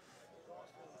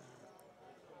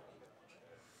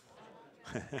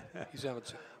 He's having.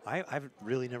 I've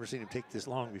really never seen him take this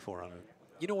long before on it.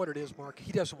 You know what it is, Mark?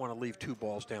 He doesn't want to leave 2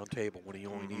 balls down table when he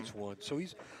only needs 1. So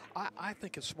he's. I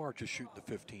think it's smart just shooting the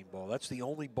 15 ball. That's the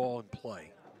only ball in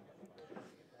play.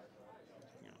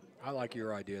 I like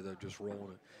your idea though, just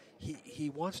rolling it. He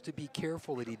wants to be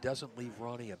careful that he doesn't leave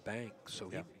Ronnie a bank,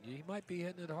 so he might be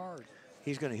hitting it hard.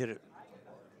 He's going to hit it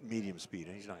medium speed,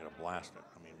 and he's not going to blast it.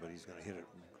 I mean, but he's going to hit it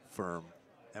firm.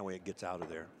 That way it gets out of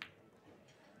there.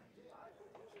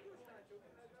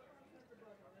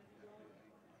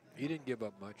 He didn't give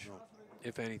up much,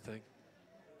 if anything.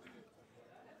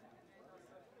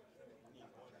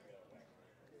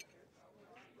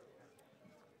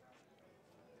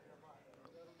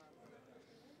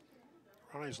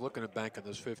 Ronnie's looking at banking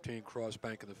this 15, cross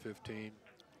banking the 15.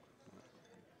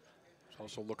 He's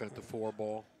also looking at the 4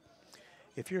 ball.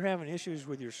 If you're having issues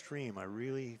with your stream, I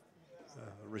really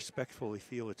respectfully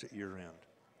feel it's at your end.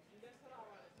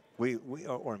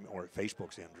 Or at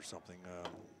Facebook's end or something.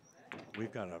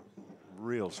 We've got a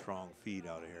real strong feed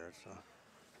out of here. It's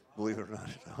believe it or not,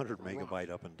 it's 100 megabyte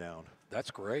up and down.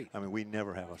 That's great. I mean, we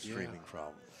never have a streaming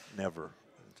problem. Never.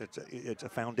 It's a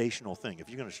foundational thing. If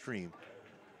you're going to stream,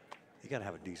 you got to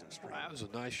have a decent stream. That was a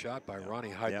nice shot by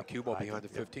Ronnie, hiding the cue ball behind the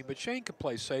 15. But Shane can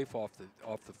play safe off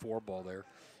the 4 ball there.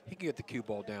 He can get the cue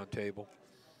ball down table.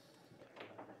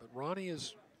 But Ronnie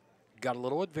has got a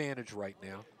little advantage right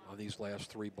now on these last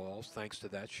 3 balls, thanks to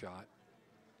that shot.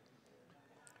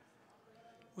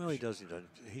 Well, he does.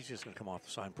 He's just going to come off the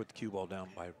side and put the cue ball down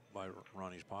by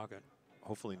Ronnie's pocket.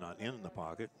 Hopefully not in the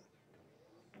pocket.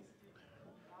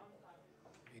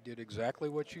 He did exactly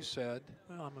what you said.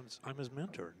 Well, I'm his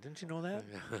mentor. Didn't you know that?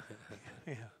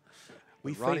 Yeah.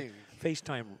 We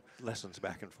FaceTime lessons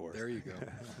back and forth. There you go.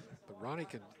 But Ronnie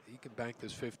can bank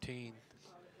this 15.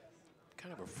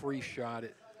 Kind of a free shot.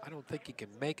 I don't think he can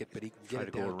make it, but he can get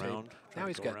it down. Around. Now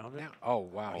he's got. Now, oh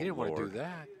wow! He didn't want to do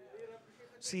that.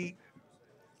 See,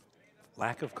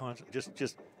 lack of concentration.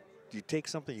 Just you take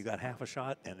something, you got half a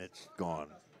shot, and it's gone.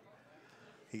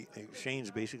 Shane's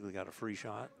basically got a free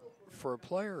shot. For a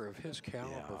player of his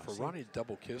caliber, for Ronnie to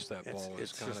double kiss that ball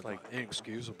is kind of like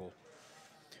inexcusable.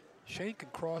 Shane can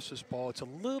cross this ball. It's a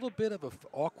little bit of an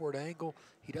awkward angle.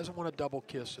 He doesn't want to double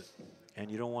kiss it. And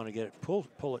you don't want to get it pull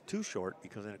it too short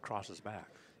because then it crosses back.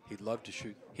 He'd love to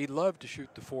shoot. He'd love to shoot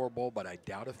the 4 ball, but I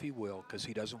doubt if he will because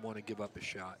he doesn't want to give up a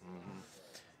shot.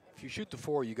 If you shoot the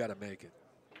 4, you got to make it.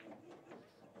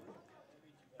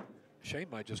 Shane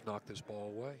might just knock this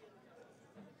ball away.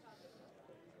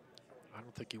 I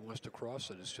don't think he wants to cross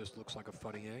it. It just looks like a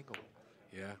funny angle.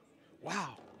 Yeah.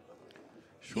 Wow.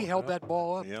 He held that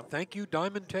ball up. Yep. Thank you,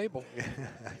 Diamond Table.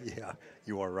 Yeah,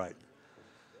 you are right.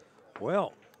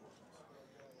 Well,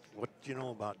 what do you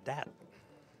know about that?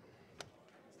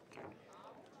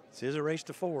 This is a race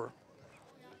to 4.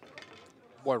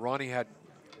 Boy, Ronnie had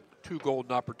 2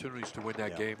 golden opportunities to win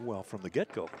that game. Well, from the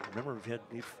get-go. Remember,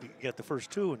 he got the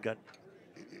first 2 and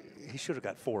he should have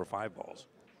got 4 or 5 balls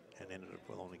and ended up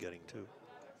with only getting 2.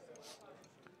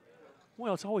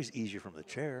 Well, it's always easier from the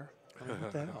chair. I mean,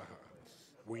 what the hell?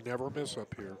 We never miss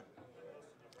up here.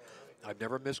 I've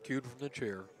never miscued from the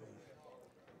chair.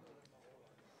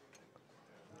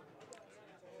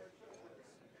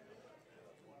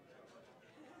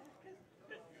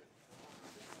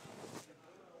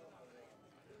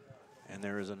 And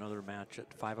there is another match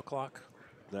at 5 o'clock.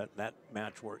 That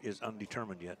match is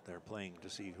undetermined yet. They're playing to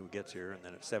see who gets here. And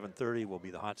then at 7:30 will be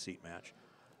the hot seat match.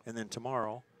 And then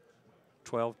tomorrow,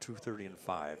 12, 2:30, and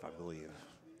 5, I believe.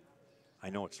 I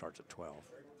know it starts at 12.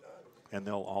 And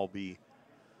they'll all be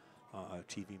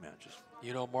TV matches.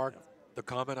 You know, Mark, the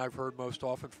comment I've heard most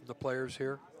often from the players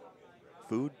here,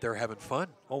 food. They're having fun.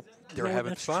 Oh, they're having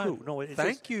that's fun. True. No,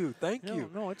 thank you.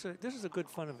 No, this is a good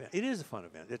fun event. It is a fun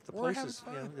event. The We're place is,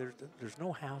 there's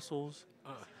no hassles.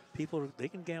 People, they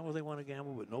can gamble if they want to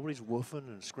gamble, but nobody's woofing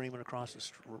and screaming across the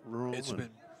room. It's been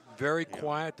very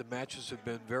quiet. The matches have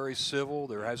been very civil.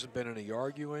 There hasn't been any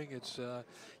arguing. It's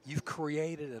you've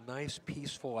created a nice,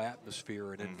 peaceful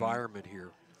atmosphere and environment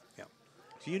here. Yeah.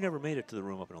 So you never made it to the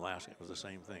room up in Alaska. It was the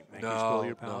same thing. No,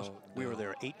 Billiard Pals. no, We were no.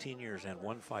 there 18 years and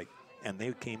 1 fight, and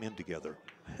they came in together.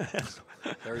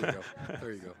 There you go.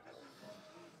 There you go.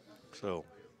 So,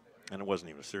 and it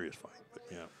wasn't even a serious fight, but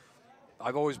yeah.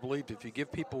 I've always believed if you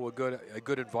give people a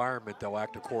good environment, they'll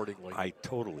act accordingly. I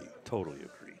totally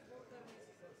agree.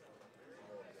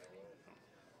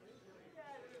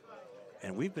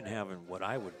 And we've been having what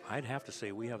I'd have to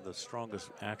say we have the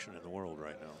strongest action in the world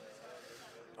right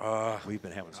now. We've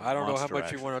been having some I don't know how monster much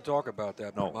action. you want to talk about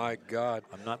that, but No. my God.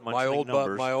 I'm not my mentioning old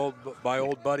numbers. my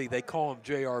old buddy, they call him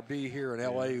JRB here in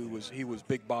LA, he was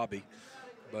Big Bobby.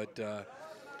 But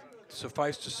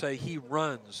suffice to say, he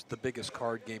runs the biggest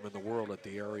card game in the world at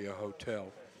the area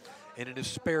hotel. And in his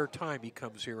spare time, he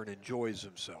comes here and enjoys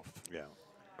himself. Yeah.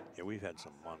 Yeah, we've had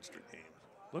some monster games.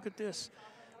 Look at this.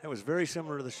 That was very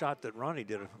similar to the shot that Ronnie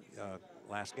did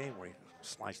last game where he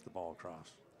sliced the ball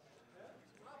across.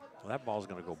 Well, that ball's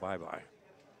going to go bye-bye.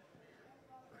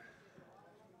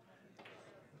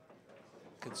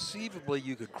 Conceivably,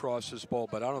 you could cross this ball,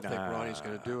 but I don't think Ronnie's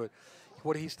going to do it.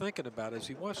 What he's thinking about is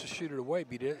he wants to shoot it away,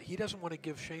 but he doesn't want to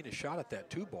give Shane a shot at that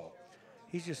 2-ball.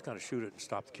 He's just got to shoot it and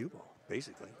stop the cue ball,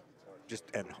 basically. Just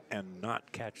and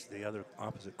not catch the other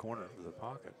opposite corner of the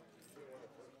pocket.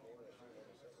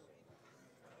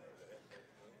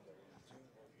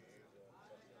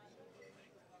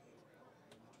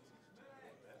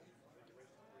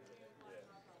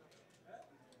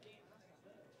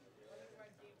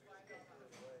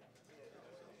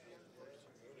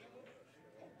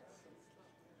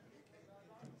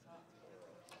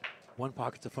 One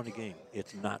pocket's a funny game.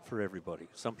 It's not for everybody.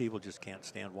 Some people just can't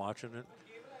stand watching it.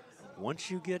 Once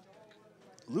you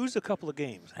lose a couple of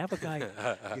games, have a guy.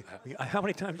 How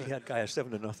many times you had a guy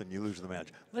 7-0, you lose the match?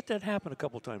 Let that happen a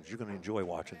couple of times. You're going to enjoy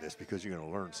watching this because you're going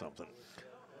to learn something.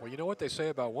 Well, you know what they say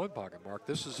about one pocket, Mark?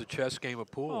 This is a chess game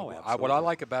of pool. Oh, What absolutely. I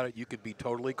like about it, you can be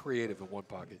totally creative in one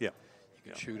pocket. Yeah.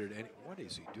 You can shoot it any. What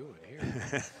is he doing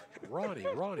here?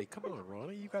 Ronnie, come on,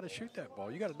 Ronnie. You got to shoot that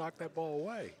ball. You got to knock that ball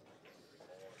away.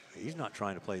 He's not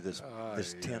trying to play this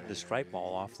stripe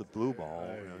ball off the blue ball.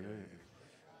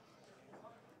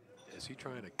 Is he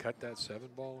trying to cut that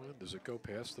 7-ball in? Does it go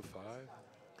past the 5?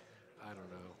 I don't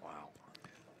know. Wow.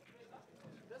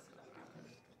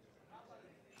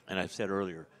 And I've said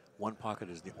earlier, one pocket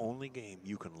is the only game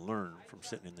you can learn from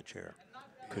sitting in the chair.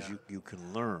 Because you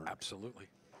can learn. Absolutely.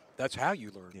 That's how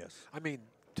you learn. Yes. I mean,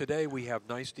 today we have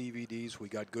nice DVDs. We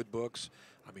got good books.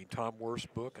 I mean, Tom Worth's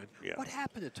book. And what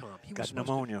happened to Tom? He got was supposed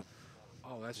pneumonia.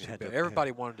 Oh, that's too Had bad. to-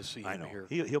 Everybody wanted to see I him know. here.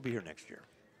 He'll be here next year.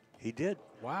 He did.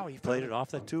 Wow, he played found it off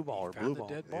that 2-ball or blue found ball.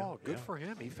 the dead Yeah, ball. Good yeah. for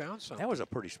him. He found something. That was a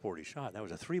pretty sporty shot. That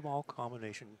was a 3-ball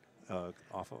combination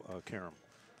off of carom.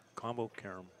 Combo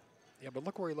carom. Yeah, but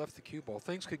look where he left the cue ball.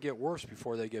 Things could get worse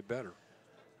before they get better.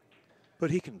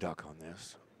 But he can duck on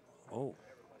this.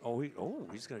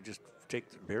 He's going to just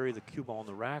bury the cue ball in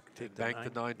the rack, take bank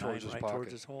the nine towards his right pocket.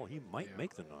 towards his hole. He might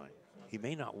make the 9. He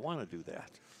may not want to do that.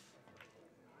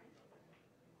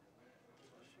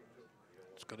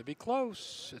 It's going to be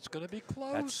close. It's going to be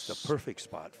close. That's the perfect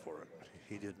spot for it.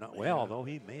 He did not. Well, although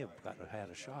he may have had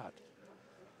a shot.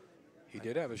 He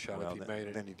did have a shot if he made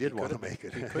it. Then he did want to make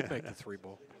it. He could make the 3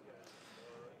 ball.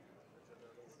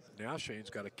 Now Shane's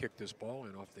got to kick this ball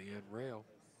in off the end rail.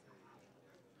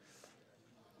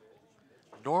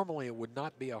 Normally it would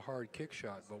not be a hard kick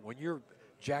shot, but when you're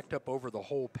jacked up over the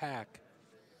whole pack,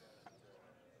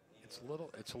 it's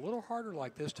a little harder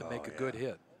like this to make a good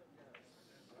hit.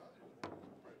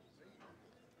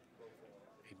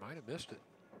 He might have missed it.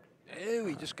 Oh,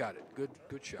 he just got it.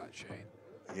 Good shot, Shane.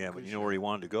 Yeah, but you know where he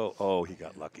wanted to go? Oh, he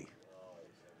got lucky.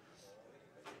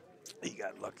 He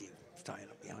got lucky. He's tying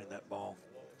up behind that ball.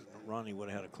 Ronnie would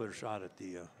have had a clear shot at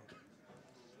the.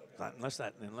 Unless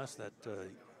that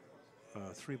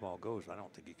 3 ball goes, I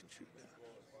don't think he can shoot that.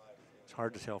 It's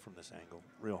hard to tell from this angle.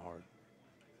 Real hard.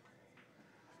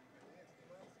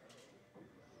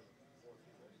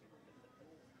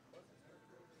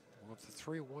 Well, if the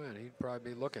 3 went, he'd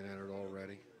probably be looking at it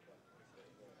already.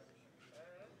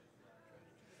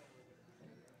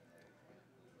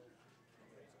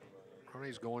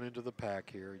 Ronnie's going into the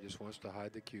pack here. He just wants to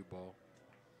hide the cue ball.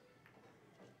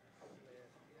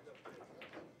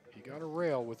 He got a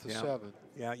rail with the 7.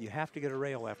 Yeah, you have to get a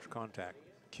rail after contact.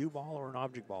 Cue ball or an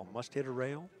object ball must hit a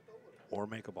rail or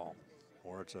make a ball,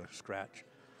 or it's a scratch.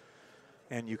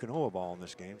 And you can owe a ball in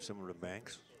this game, similar to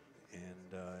Banks.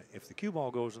 And if the cue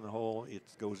ball goes in the hole, it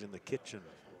goes in the kitchen,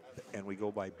 and we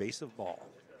go by base of ball.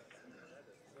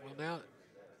 Well, now,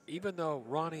 even though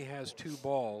Ronnie has 2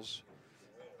 balls,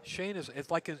 Shane is.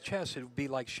 It's like in chess. It would be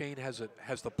like Shane has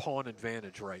the pawn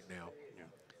advantage right now. Yeah.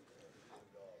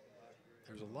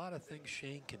 There's a lot of things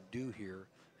Shane can do here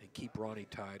and keep Ronnie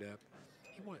tied up.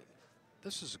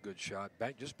 This is a good shot.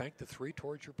 Just bank the 3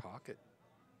 towards your pocket.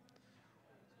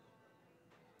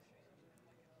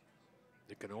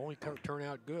 It can only turn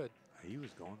out good. He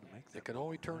was going to make that. It can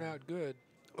only turn out good.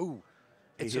 Ooh,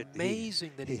 it's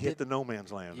amazing that he hit the no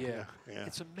man's land. Yeah.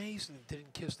 It's amazing he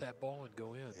didn't kiss that ball and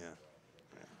go in. Yeah.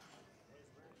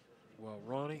 Well,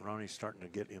 Ronnie's starting to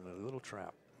get in a little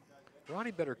trap. Ronnie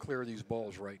better clear these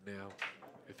balls right now.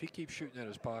 If he keeps shooting at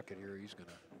his pocket here, he's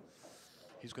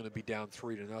gonna be down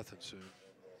 3-0 soon.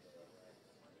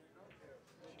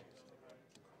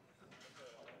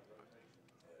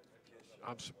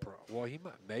 I'm surprised. Well,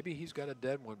 maybe he's got a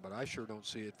dead one, but I sure don't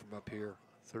see it from up here.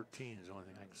 13 is the only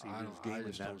thing I can see. I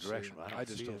just don't direction. I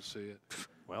just don't see it.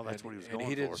 Well, that's what he was going for. And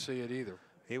he didn't see it either.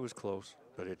 He was close,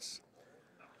 but it's.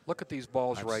 Look at these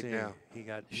balls right now.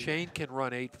 Shane Shane can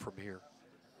run 8 from here.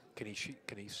 Can he shoot?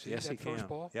 Can he see that first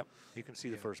ball? Yep, you can see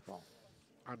the first ball.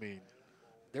 I mean,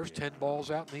 there's 10 balls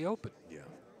out in the open. Yeah,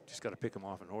 just got to pick them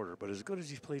off in order. But as good as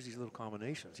he plays these little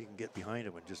combinations, he can get behind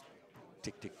him and just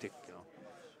tick, tick, tick. You know.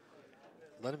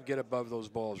 Let him get above those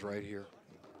balls right here.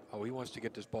 Oh, he wants to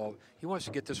get this ball. He wants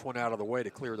to get this one out of the way to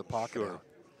clear the pocket out.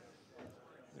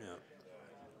 Yeah.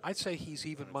 I'd say he's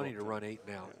even money to run 8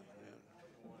 now.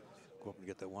 Yeah. Go up and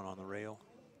get that one on the rail.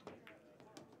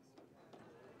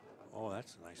 Oh,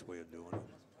 that's a nice way of doing it.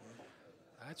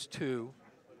 That's 2.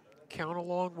 Count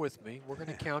along with me. We're going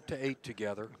to count to 8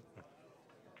 together.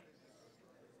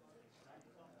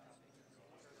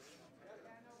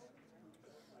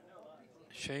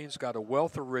 Shane's got a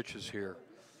wealth of riches here.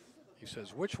 He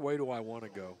says, which way do I want to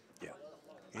go? Yeah.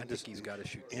 I think he's got to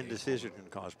shoot. Indecision can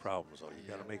cause problems, though. You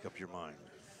got to make up your mind.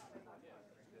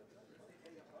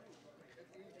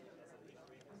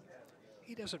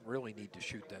 He doesn't really need to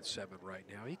shoot that 7 right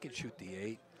now. He can shoot the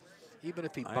 8. Even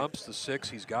if he bumps the 6,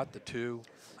 he's got the 2.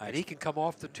 And he can come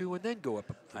off the 2 and then go up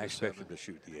to the 7. I expect him to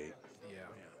shoot the 8. Yeah.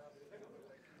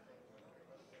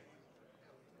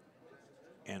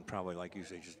 And probably, like you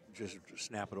say, just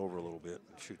snap it over a little bit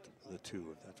and shoot the 2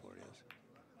 if that's what it is.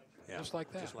 Yeah. Just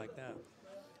like that. Just like that.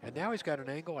 And now he's got an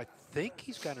angle. I think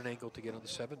he's got an angle to get on the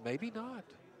 7. Maybe not.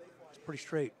 It's pretty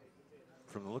straight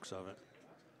from the looks of it.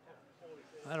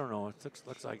 I don't know. It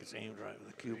looks like it's aimed right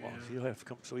with the cue ball. So he'll have to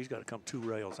come. So he's got to come 2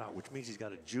 rails out, which means he's got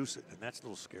to juice it, and that's a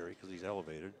little scary because he's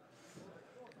elevated.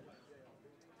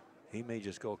 He may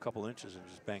just go a couple inches and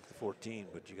just bank the 14,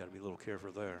 but you got to be a little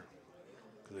careful there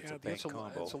because it's a bank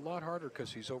combo. It's a lot harder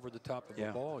because he's over the top of the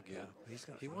ball again. Yeah.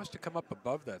 He wants to come up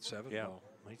above that 7 ball.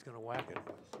 He's going to whack it.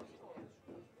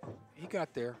 He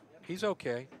got there. He's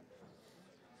okay.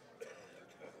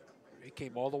 He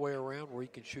came all the way around where he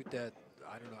can shoot that.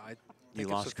 I don't know. I think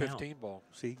it's a 15 ball.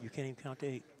 See, you can't even count to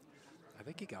 8. I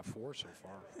think he got 4 so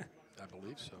far. I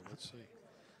believe so. Let's see.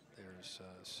 There's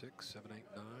 6, 7, 8,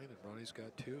 9, and Ronnie's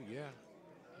got 2. Yeah,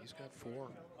 he's got 4.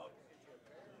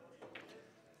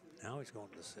 Now he's going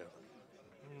to 7.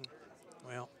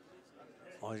 Well,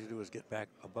 all you do is get back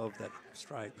above that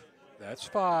stripe. That's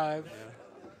 5. Yeah.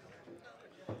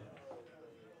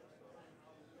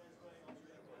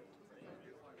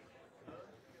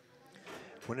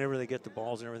 Whenever they get the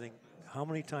balls and everything, how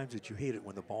many times did you hate it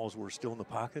when the balls were still in the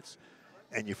pockets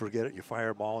and you forget it, you fire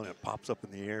a ball and it pops up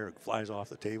in the air, it flies off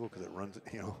the table because it runs,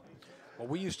 you know? Well,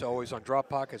 we used to always, on drop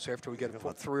pockets, after we get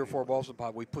 3 or 4 balls in the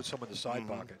pocket, we put some in the side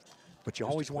pocket. But you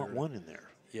always want one in there.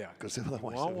 Yeah. Because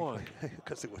otherwise, want one.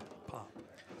 Because it would pop.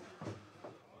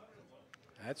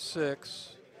 That's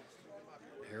 6.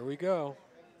 Here we go.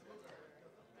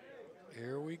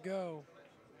 Here we go.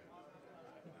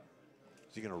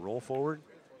 Is he going to roll forward?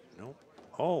 Nope.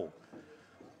 Oh.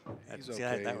 He's See,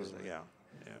 okay. that was, yeah.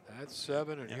 That's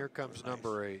 7, and here comes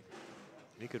number 8.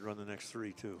 He could run the next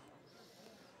 3, too.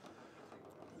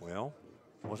 Well,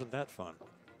 wasn't that fun?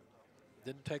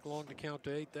 Didn't take long to count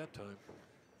to 8 that time.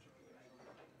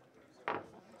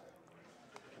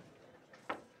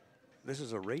 This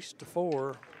is a race to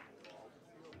 4.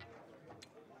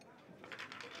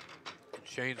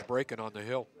 Shane's breaking on the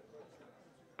hill.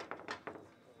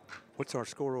 What's our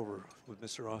score over with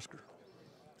Mr. Oscar?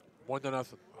 1-0,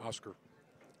 Oscar.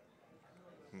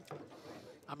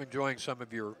 I'm enjoying some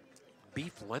of your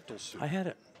beef lentil soup. I had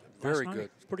it. Very last good.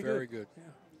 night. It's pretty Very good. Yeah.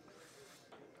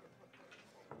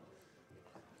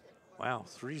 Wow,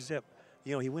 3-zip.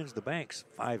 You know, he wins the banks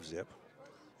 5-zip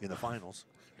in the finals.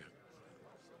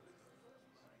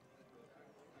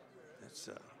 That's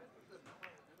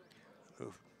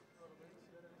oof.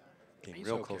 Came He's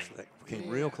real okay. close to that. Came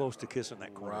real close to kissing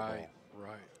that corner Right, ball.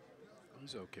 right.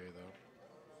 He's okay, though.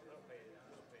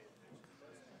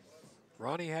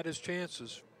 Ronnie had his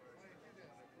chances.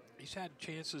 He's had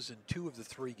chances in 2 of the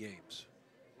 3 games.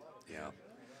 Yeah.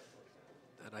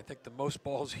 And I think the most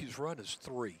balls he's run is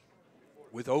 3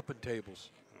 with open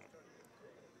tables.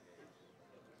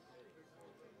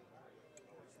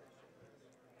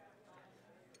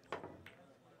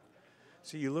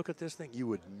 See, you look at this thing, you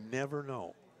would never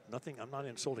know. Nothing, I'm not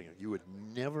insulting him. You would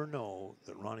never know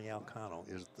that Ronnie Alcano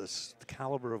is the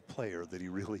caliber of player that he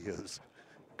really is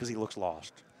because he looks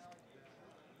lost.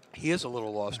 He is a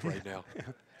little lost right now.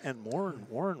 And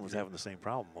Warren was having the same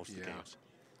problem most of the games.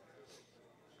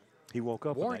 He woke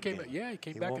up. Warren in that came game. back. Yeah, he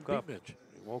came back and beat Mitch.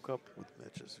 He woke up with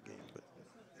Mitch's game, but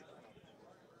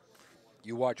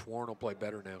you watch Warren will play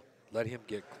better now. Let him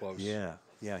get close. yeah,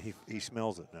 he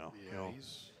smells it now. Yeah, you know,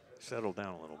 he's settled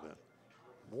down a little bit.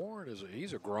 Warren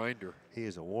he's a grinder. He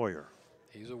is a warrior.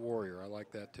 He's a warrior. I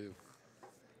like that too.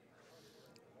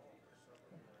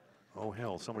 Oh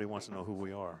hell, somebody wants to know who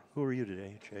we are. Who are you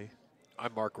today, Jay?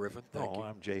 I'm Mark Griffin. Thank you.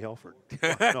 I'm Jay Helford.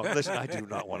 No, listen, I do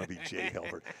not want to be Jay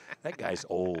Helford. That guy's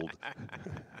old.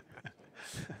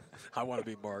 I want to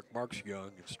be Mark. Mark's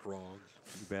young and strong.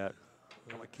 You bet.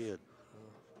 I'm a kid.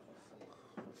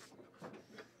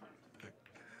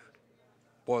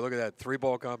 Boy, look at that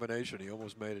 3-ball combination. He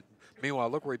almost made it. Meanwhile,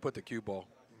 look where he put the cue ball.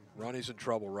 Ronnie's in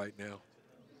trouble right now.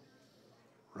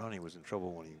 Ronnie was in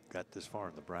trouble when he got this far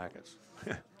in the brackets.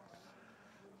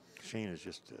 Shane is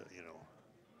just, you know.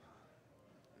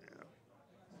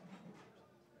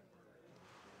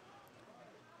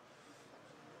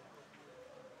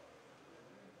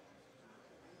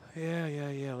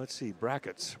 Yeah. Let's see.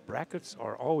 Brackets. Brackets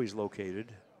are always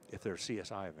located, if they're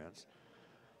CSI events,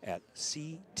 at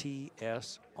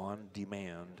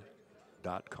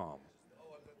ctsondemand.com.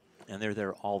 And they're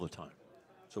there all the time.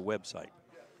 It's a website.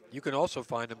 You can also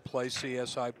find them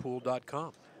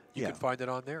playcsipool.com. You can find it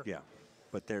on there. Yeah.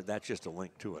 But that's just a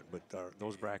link to it. But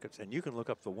those brackets, and you can look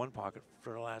up the one pocket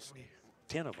for the last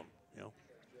 10 of them, you know.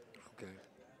 Okay.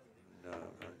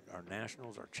 Our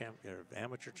nationals, our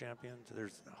amateur champions,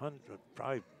 there's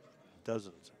probably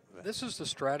dozens. This is the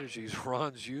strategies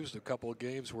Ron's used a couple of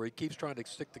games where he keeps trying to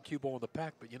stick the cue ball in the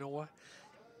pack, but you know what?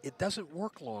 It doesn't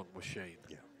work long with Shane.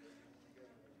 Yeah.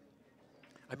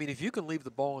 I mean, if you can leave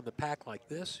the ball in the pack like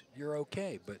this, you're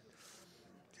okay, but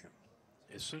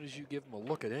as soon as you give him a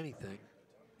look at anything,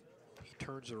 he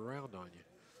turns it around on you.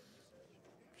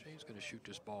 Shane's going to shoot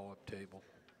this ball up table.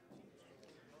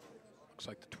 Looks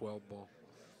like the 12 ball.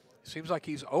 Seems like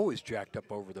he's always jacked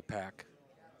up over the pack.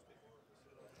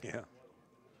 Yeah.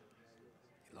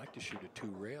 He'd like to shoot at 2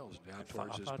 rails down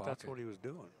towards his I thought pocket. that's what he was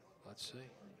doing. Let's see.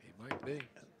 He might be.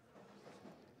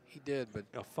 He did, but...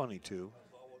 Funny, too.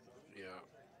 Yeah.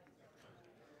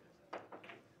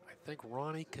 I think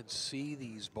Ronnie can see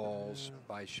these balls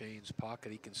by Shane's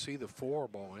pocket. He can see the 4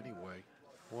 ball anyway.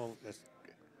 Well,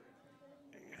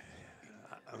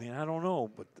 I mean, I don't know,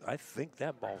 but I think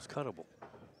that ball's cuttable.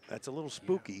 That's a little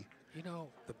spooky. You know,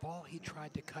 the ball he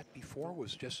tried to cut before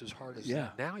was just as hard as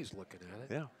Yeah. that. Now he's looking at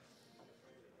it. Yeah.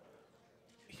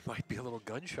 He might be a little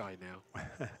gun shy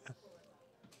now.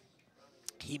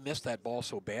 He missed that ball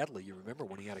so badly. You remember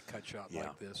when he had a cut shot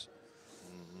like this.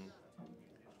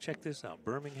 Check this out.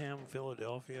 Birmingham,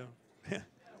 Philadelphia,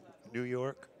 New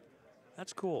York.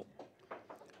 That's cool.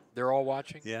 They're all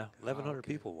watching? Yeah, 1,100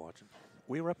 people watching.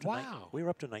 We were up to we were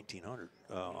up to 1,900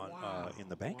 in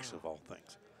the banks of all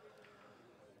things.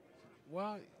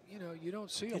 Well, you know, you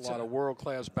don't see a lot of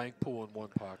world-class bank pool in one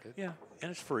pocket. Yeah,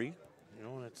 and it's free. You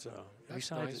know, and it's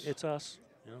besides nice. it's us.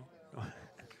 You know.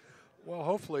 Well,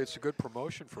 hopefully it's a good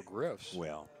promotion for Griff's.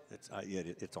 Well, it's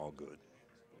it's all good.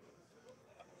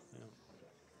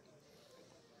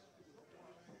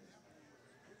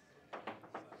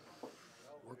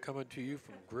 We're coming to you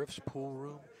from Griff's Pool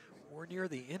Room. We're near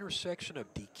the intersection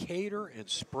of Decatur and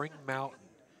Spring Mountain.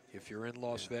 If you're in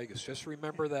Las Vegas, just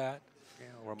remember that.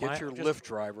 Yeah, Get your Lyft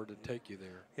driver to take you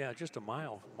there. Yeah, just a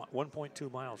mile,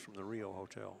 1.2 miles from the Rio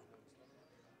Hotel.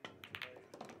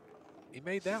 He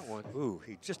made that one. Ooh,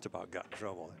 he just about got in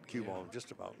trouble. That cue ball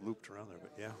just about looped around there,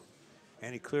 but yeah.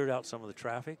 And he cleared out some of the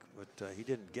traffic, but he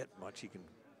didn't get much.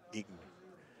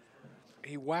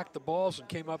 He whacked the balls and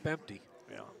came up empty.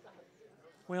 Yeah.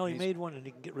 Well, he made one, and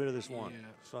he can get rid of this one. Yeah.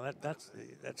 So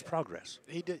that's progress.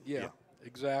 He did, yeah,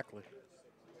 exactly.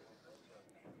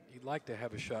 He'd like to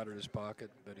have a shot at his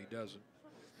pocket, but he doesn't.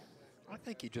 I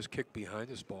think he just kick behind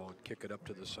this ball and kick it up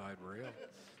to the side rail.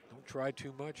 Don't try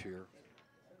too much here.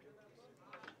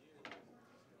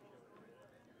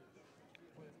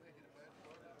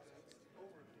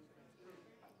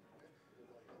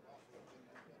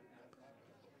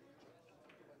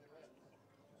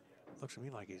 Looks to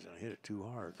me like he's going to hit it too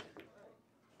hard.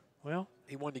 Well,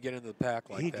 he wanted to get into the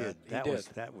pack like he that. did.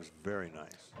 That was very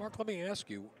nice. Mark, let me ask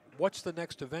you, what's the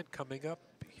next event coming up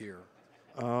here?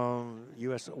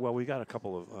 U.S. Well, we got a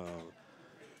couple of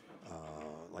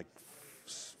like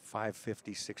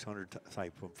 550, 600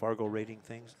 type of Fargo rating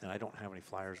things, and I don't have any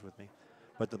flyers with me.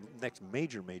 But the next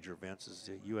major events is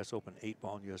the U.S. Open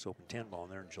 8-ball and U.S. Open 10-ball,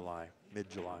 and they're in July,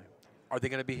 mid-July. Are they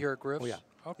going to be here at Griff's? Oh, yeah.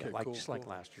 Okay, yeah, cool. Just like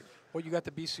last year. Well, you got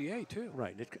the BCA, too.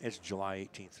 Right. It's July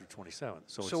 18th through 27th.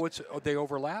 So it's they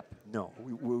overlap? No.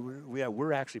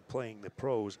 We're actually playing the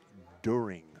pros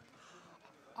during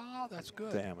that's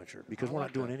good. the amateur because we're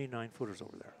not doing any 9-footers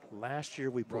over there. Last year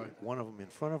we put one of them in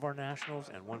front of our nationals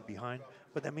and one behind,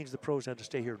 but that means the pros had to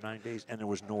stay here 9 days and there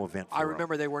was no event for I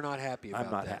remember they were not happy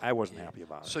about that. I wasn't happy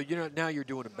about it. So now you're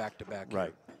doing them back-to-back.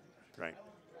 Right. Right.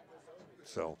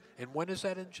 So. And when is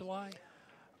that in July?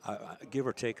 Give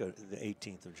or take the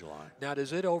 18th of July. Now,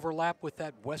 does it overlap with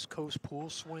that West Coast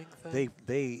pool swing thing?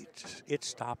 It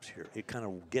stops here. It kind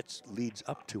of leads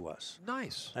up to us.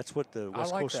 Nice. That's what the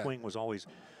West Coast swing was always.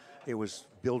 It was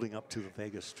building up to the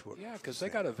Vegas tour. Yeah, because they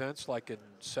got events like in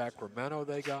Sacramento.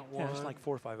 They got one. Yeah, it's like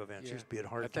 4 or 5 events. Used to be at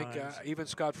Hard I think Times. even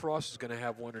Scott Frost is going to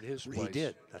have one at his place. He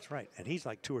did. That's right. And he's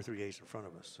like 2 or 3 days in front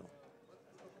of us. So.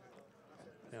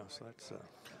 Yeah. So that's.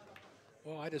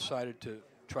 Well, I decided to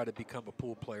try to become a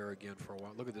pool player again for a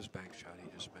while. Look at this bank shot he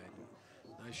just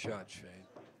made. Nice shot, Shane.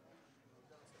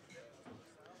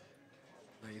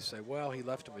 Now you say, well, he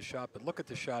left him a shot, but look at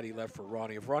the shot he left for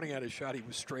Ronnie. If Ronnie had a shot, he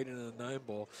was straight into the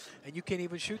 9-ball, and you can't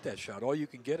even shoot that shot. All you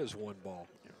can get is 1 ball.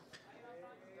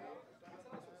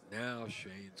 Now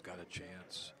Shane's got a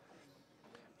chance.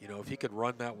 You know, if he could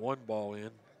run that 1 ball in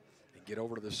and get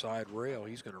over to the side rail,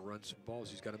 he's going to run some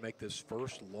balls. He's got to make this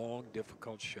first long,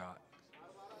 difficult shot.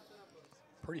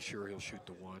 Pretty sure he'll shoot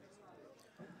the 1.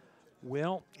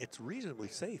 Well, it's reasonably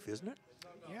safe, isn't it?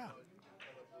 Yeah.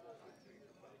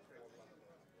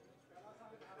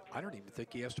 I don't even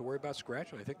think he has to worry about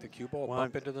scratching. I think the cue ball will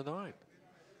bump into the 9.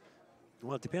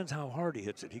 Well, it depends how hard he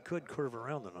hits it. He could curve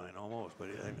around the 9 almost, but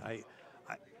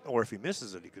or if he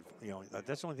misses it, he could. You know,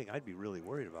 that's the only thing I'd be really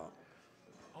worried about.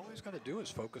 All he's got to do is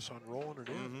focus on rolling it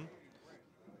in.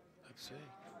 Let's see.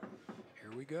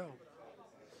 Here we go.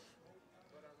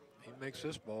 He makes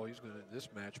this ball. This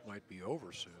match might be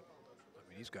over soon. I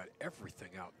mean, he's got everything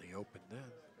out in the open then.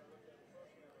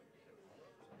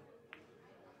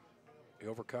 He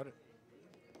overcut it.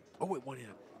 Oh, it went in.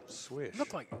 Swish.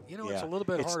 Looked like, it's a little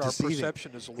bit hard. Deceiving. Our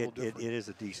perception is a little different. It is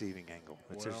a deceiving angle.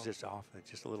 It's just off. It's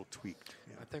just a little tweaked.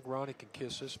 Yeah. I think Ronnie can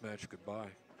kiss this match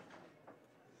goodbye.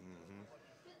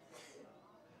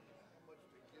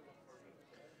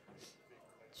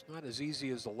 It's not as easy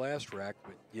as the last rack,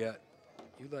 but yet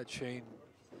you let Shane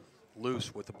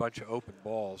loose with a bunch of open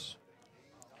balls.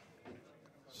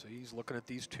 So he's looking at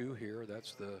these 2 here.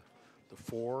 That's the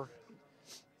 4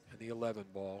 and the 11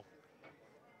 ball.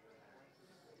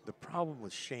 The problem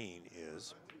with Shane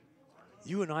is,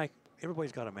 you and I,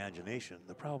 everybody's got imagination.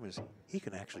 The problem is he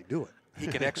can actually do it. He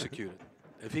can execute it.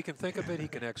 If he can think of it, he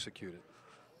can execute it.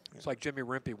 It's like Jimmy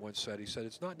Rimpey once said. He said,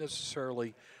 it's not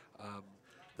necessarily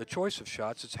the choice of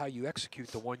shots, it's how you execute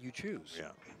the one you choose.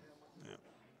 Yeah.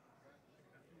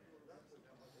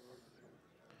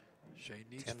 Shane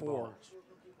needs 10 4. balls.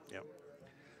 Yep.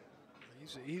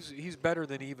 He's better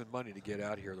than even money to get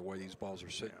out here the way these balls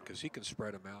are sitting, because he can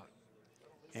spread them out.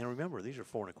 And remember, these are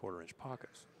 4 1/4 inch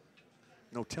pockets.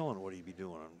 No telling what he'd be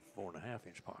doing on 4 1/2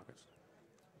 inch pockets.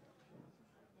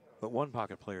 But one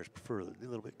pocket players prefer a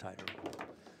little bit tighter.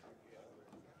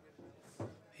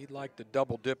 He'd like to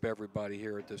double dip everybody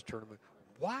here at this tournament.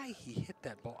 Why he hit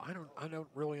that ball, I don't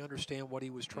really understand what he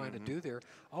was trying to do there.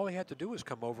 All he had to do was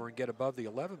come over and get above the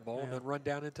 11 ball and then run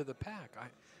down into the pack.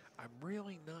 I'm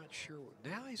really not sure.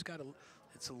 Now he's got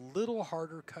it's a little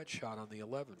harder cut shot on the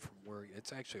 11 from where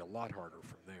it's actually a lot harder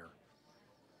from there.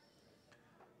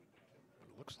 But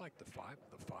it looks like the five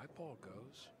ball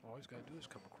goes. All he's got to do is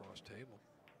come across table.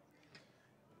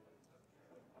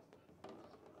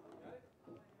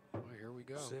 Well, here we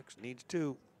go. 6 needs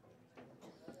 2.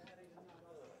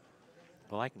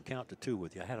 Well, I can count to 2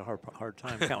 with you. I had a hard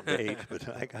time counting to 8, but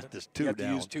I got this 2 you have down.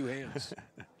 to use 2 hands.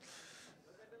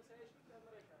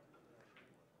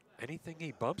 Anything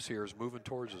he bumps here is moving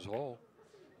towards his hole.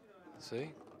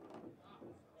 See?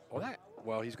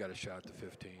 Well, he's got a shot at the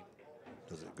 15.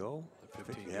 Does it go? The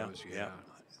 15 goes, yeah.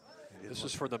 This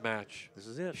is for for the match. This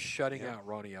is it. Shutting out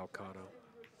Ronnie Alcano.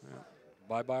 Yeah.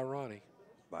 Bye-bye, Ronnie.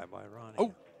 Bye-bye, Ronnie.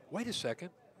 Oh, wait a second.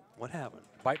 What happened?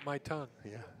 Bite my tongue.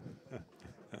 Yeah. Well,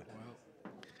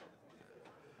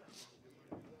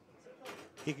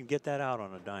 he can get that out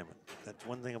on a diamond. That's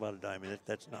one thing about a diamond.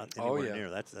 That's not anywhere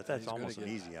near. That's almost an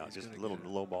easy out. Just a little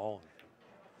low ball.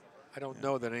 I don't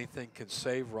know that anything can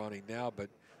save Ronnie now,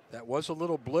 but that was a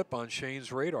little blip on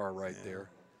Shane's radar right there.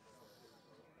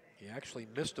 He actually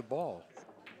missed a ball.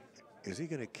 Is he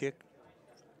going to kick?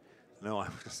 No, I was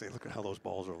going to say, look at how those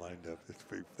balls are lined up.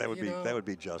 That would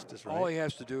be justice, right? All he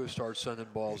has to do is start sending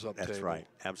balls up. That's table. right.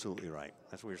 Absolutely right.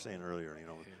 That's what we were saying earlier. You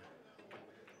know,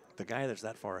 the guy that's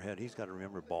that far ahead, he's got to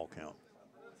remember ball count.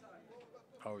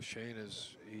 Oh, Shane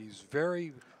he's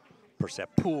very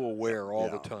perceptive, pool aware all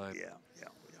the time. Yeah.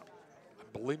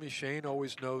 Believe me, Shane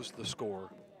always knows the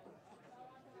score.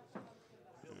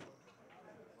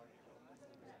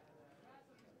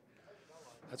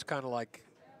 That's kind of like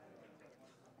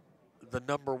the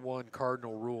 #1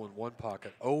 cardinal rule in one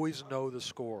pocket. Always know the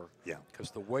score. Yeah.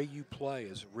 Because the way you play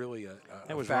is really a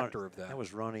factor of that. That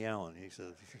was Ronnie Allen. He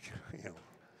said,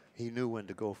 he knew when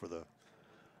to go for the,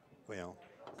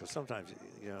 because sometimes,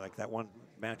 like that one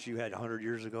match you had 100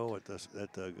 years ago at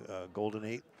the Golden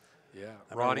 8. Yeah,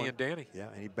 Ronnie and Danny. Yeah,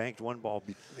 and he banked one ball.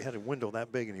 He had a window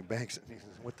that big, and he banks it. And he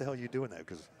says, "What the hell are you doing that?"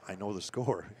 Because I know the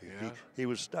score. Yeah. He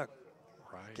was stuck.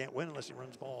 Right. Can't win unless he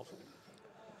runs balls.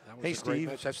 That was a great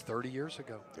match. That's 30 years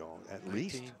ago. At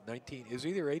least 19. It was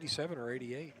either 87 or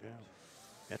 88. Yeah,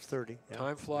 that's 30. Yeah.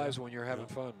 Time flies when you're having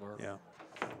fun, Mark. Yeah.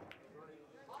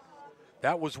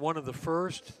 That was one of the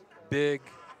first big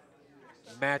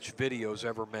match videos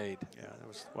ever made. Yeah, that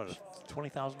was a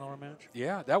 $20,000 match.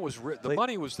 Yeah, that was the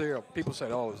money was there. People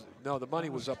said, "Oh, no, the money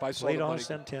was up." I saw played the on money.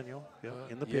 Centennial. Yeah,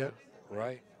 in the pit.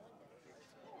 Right.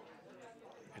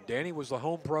 And Danny was the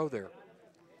home pro there.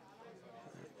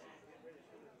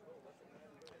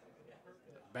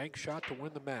 Bank shot to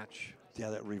win the match.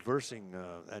 Yeah, that reversing,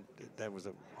 that was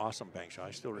an awesome bank shot.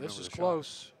 I still remember This is the close.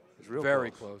 Shot. It was real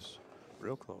Very close.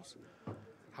 Real close.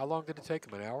 How long did it take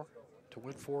him? An hour to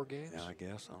win 4 games? Yeah, I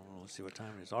guess. I don't know. Let's see what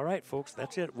time it is. All right, folks,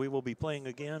 that's it. We will be playing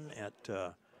again at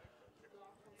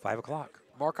 5 o'clock.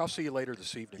 Mark, I'll see you later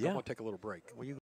this evening. Yeah. I'm going to take a little break. Well, you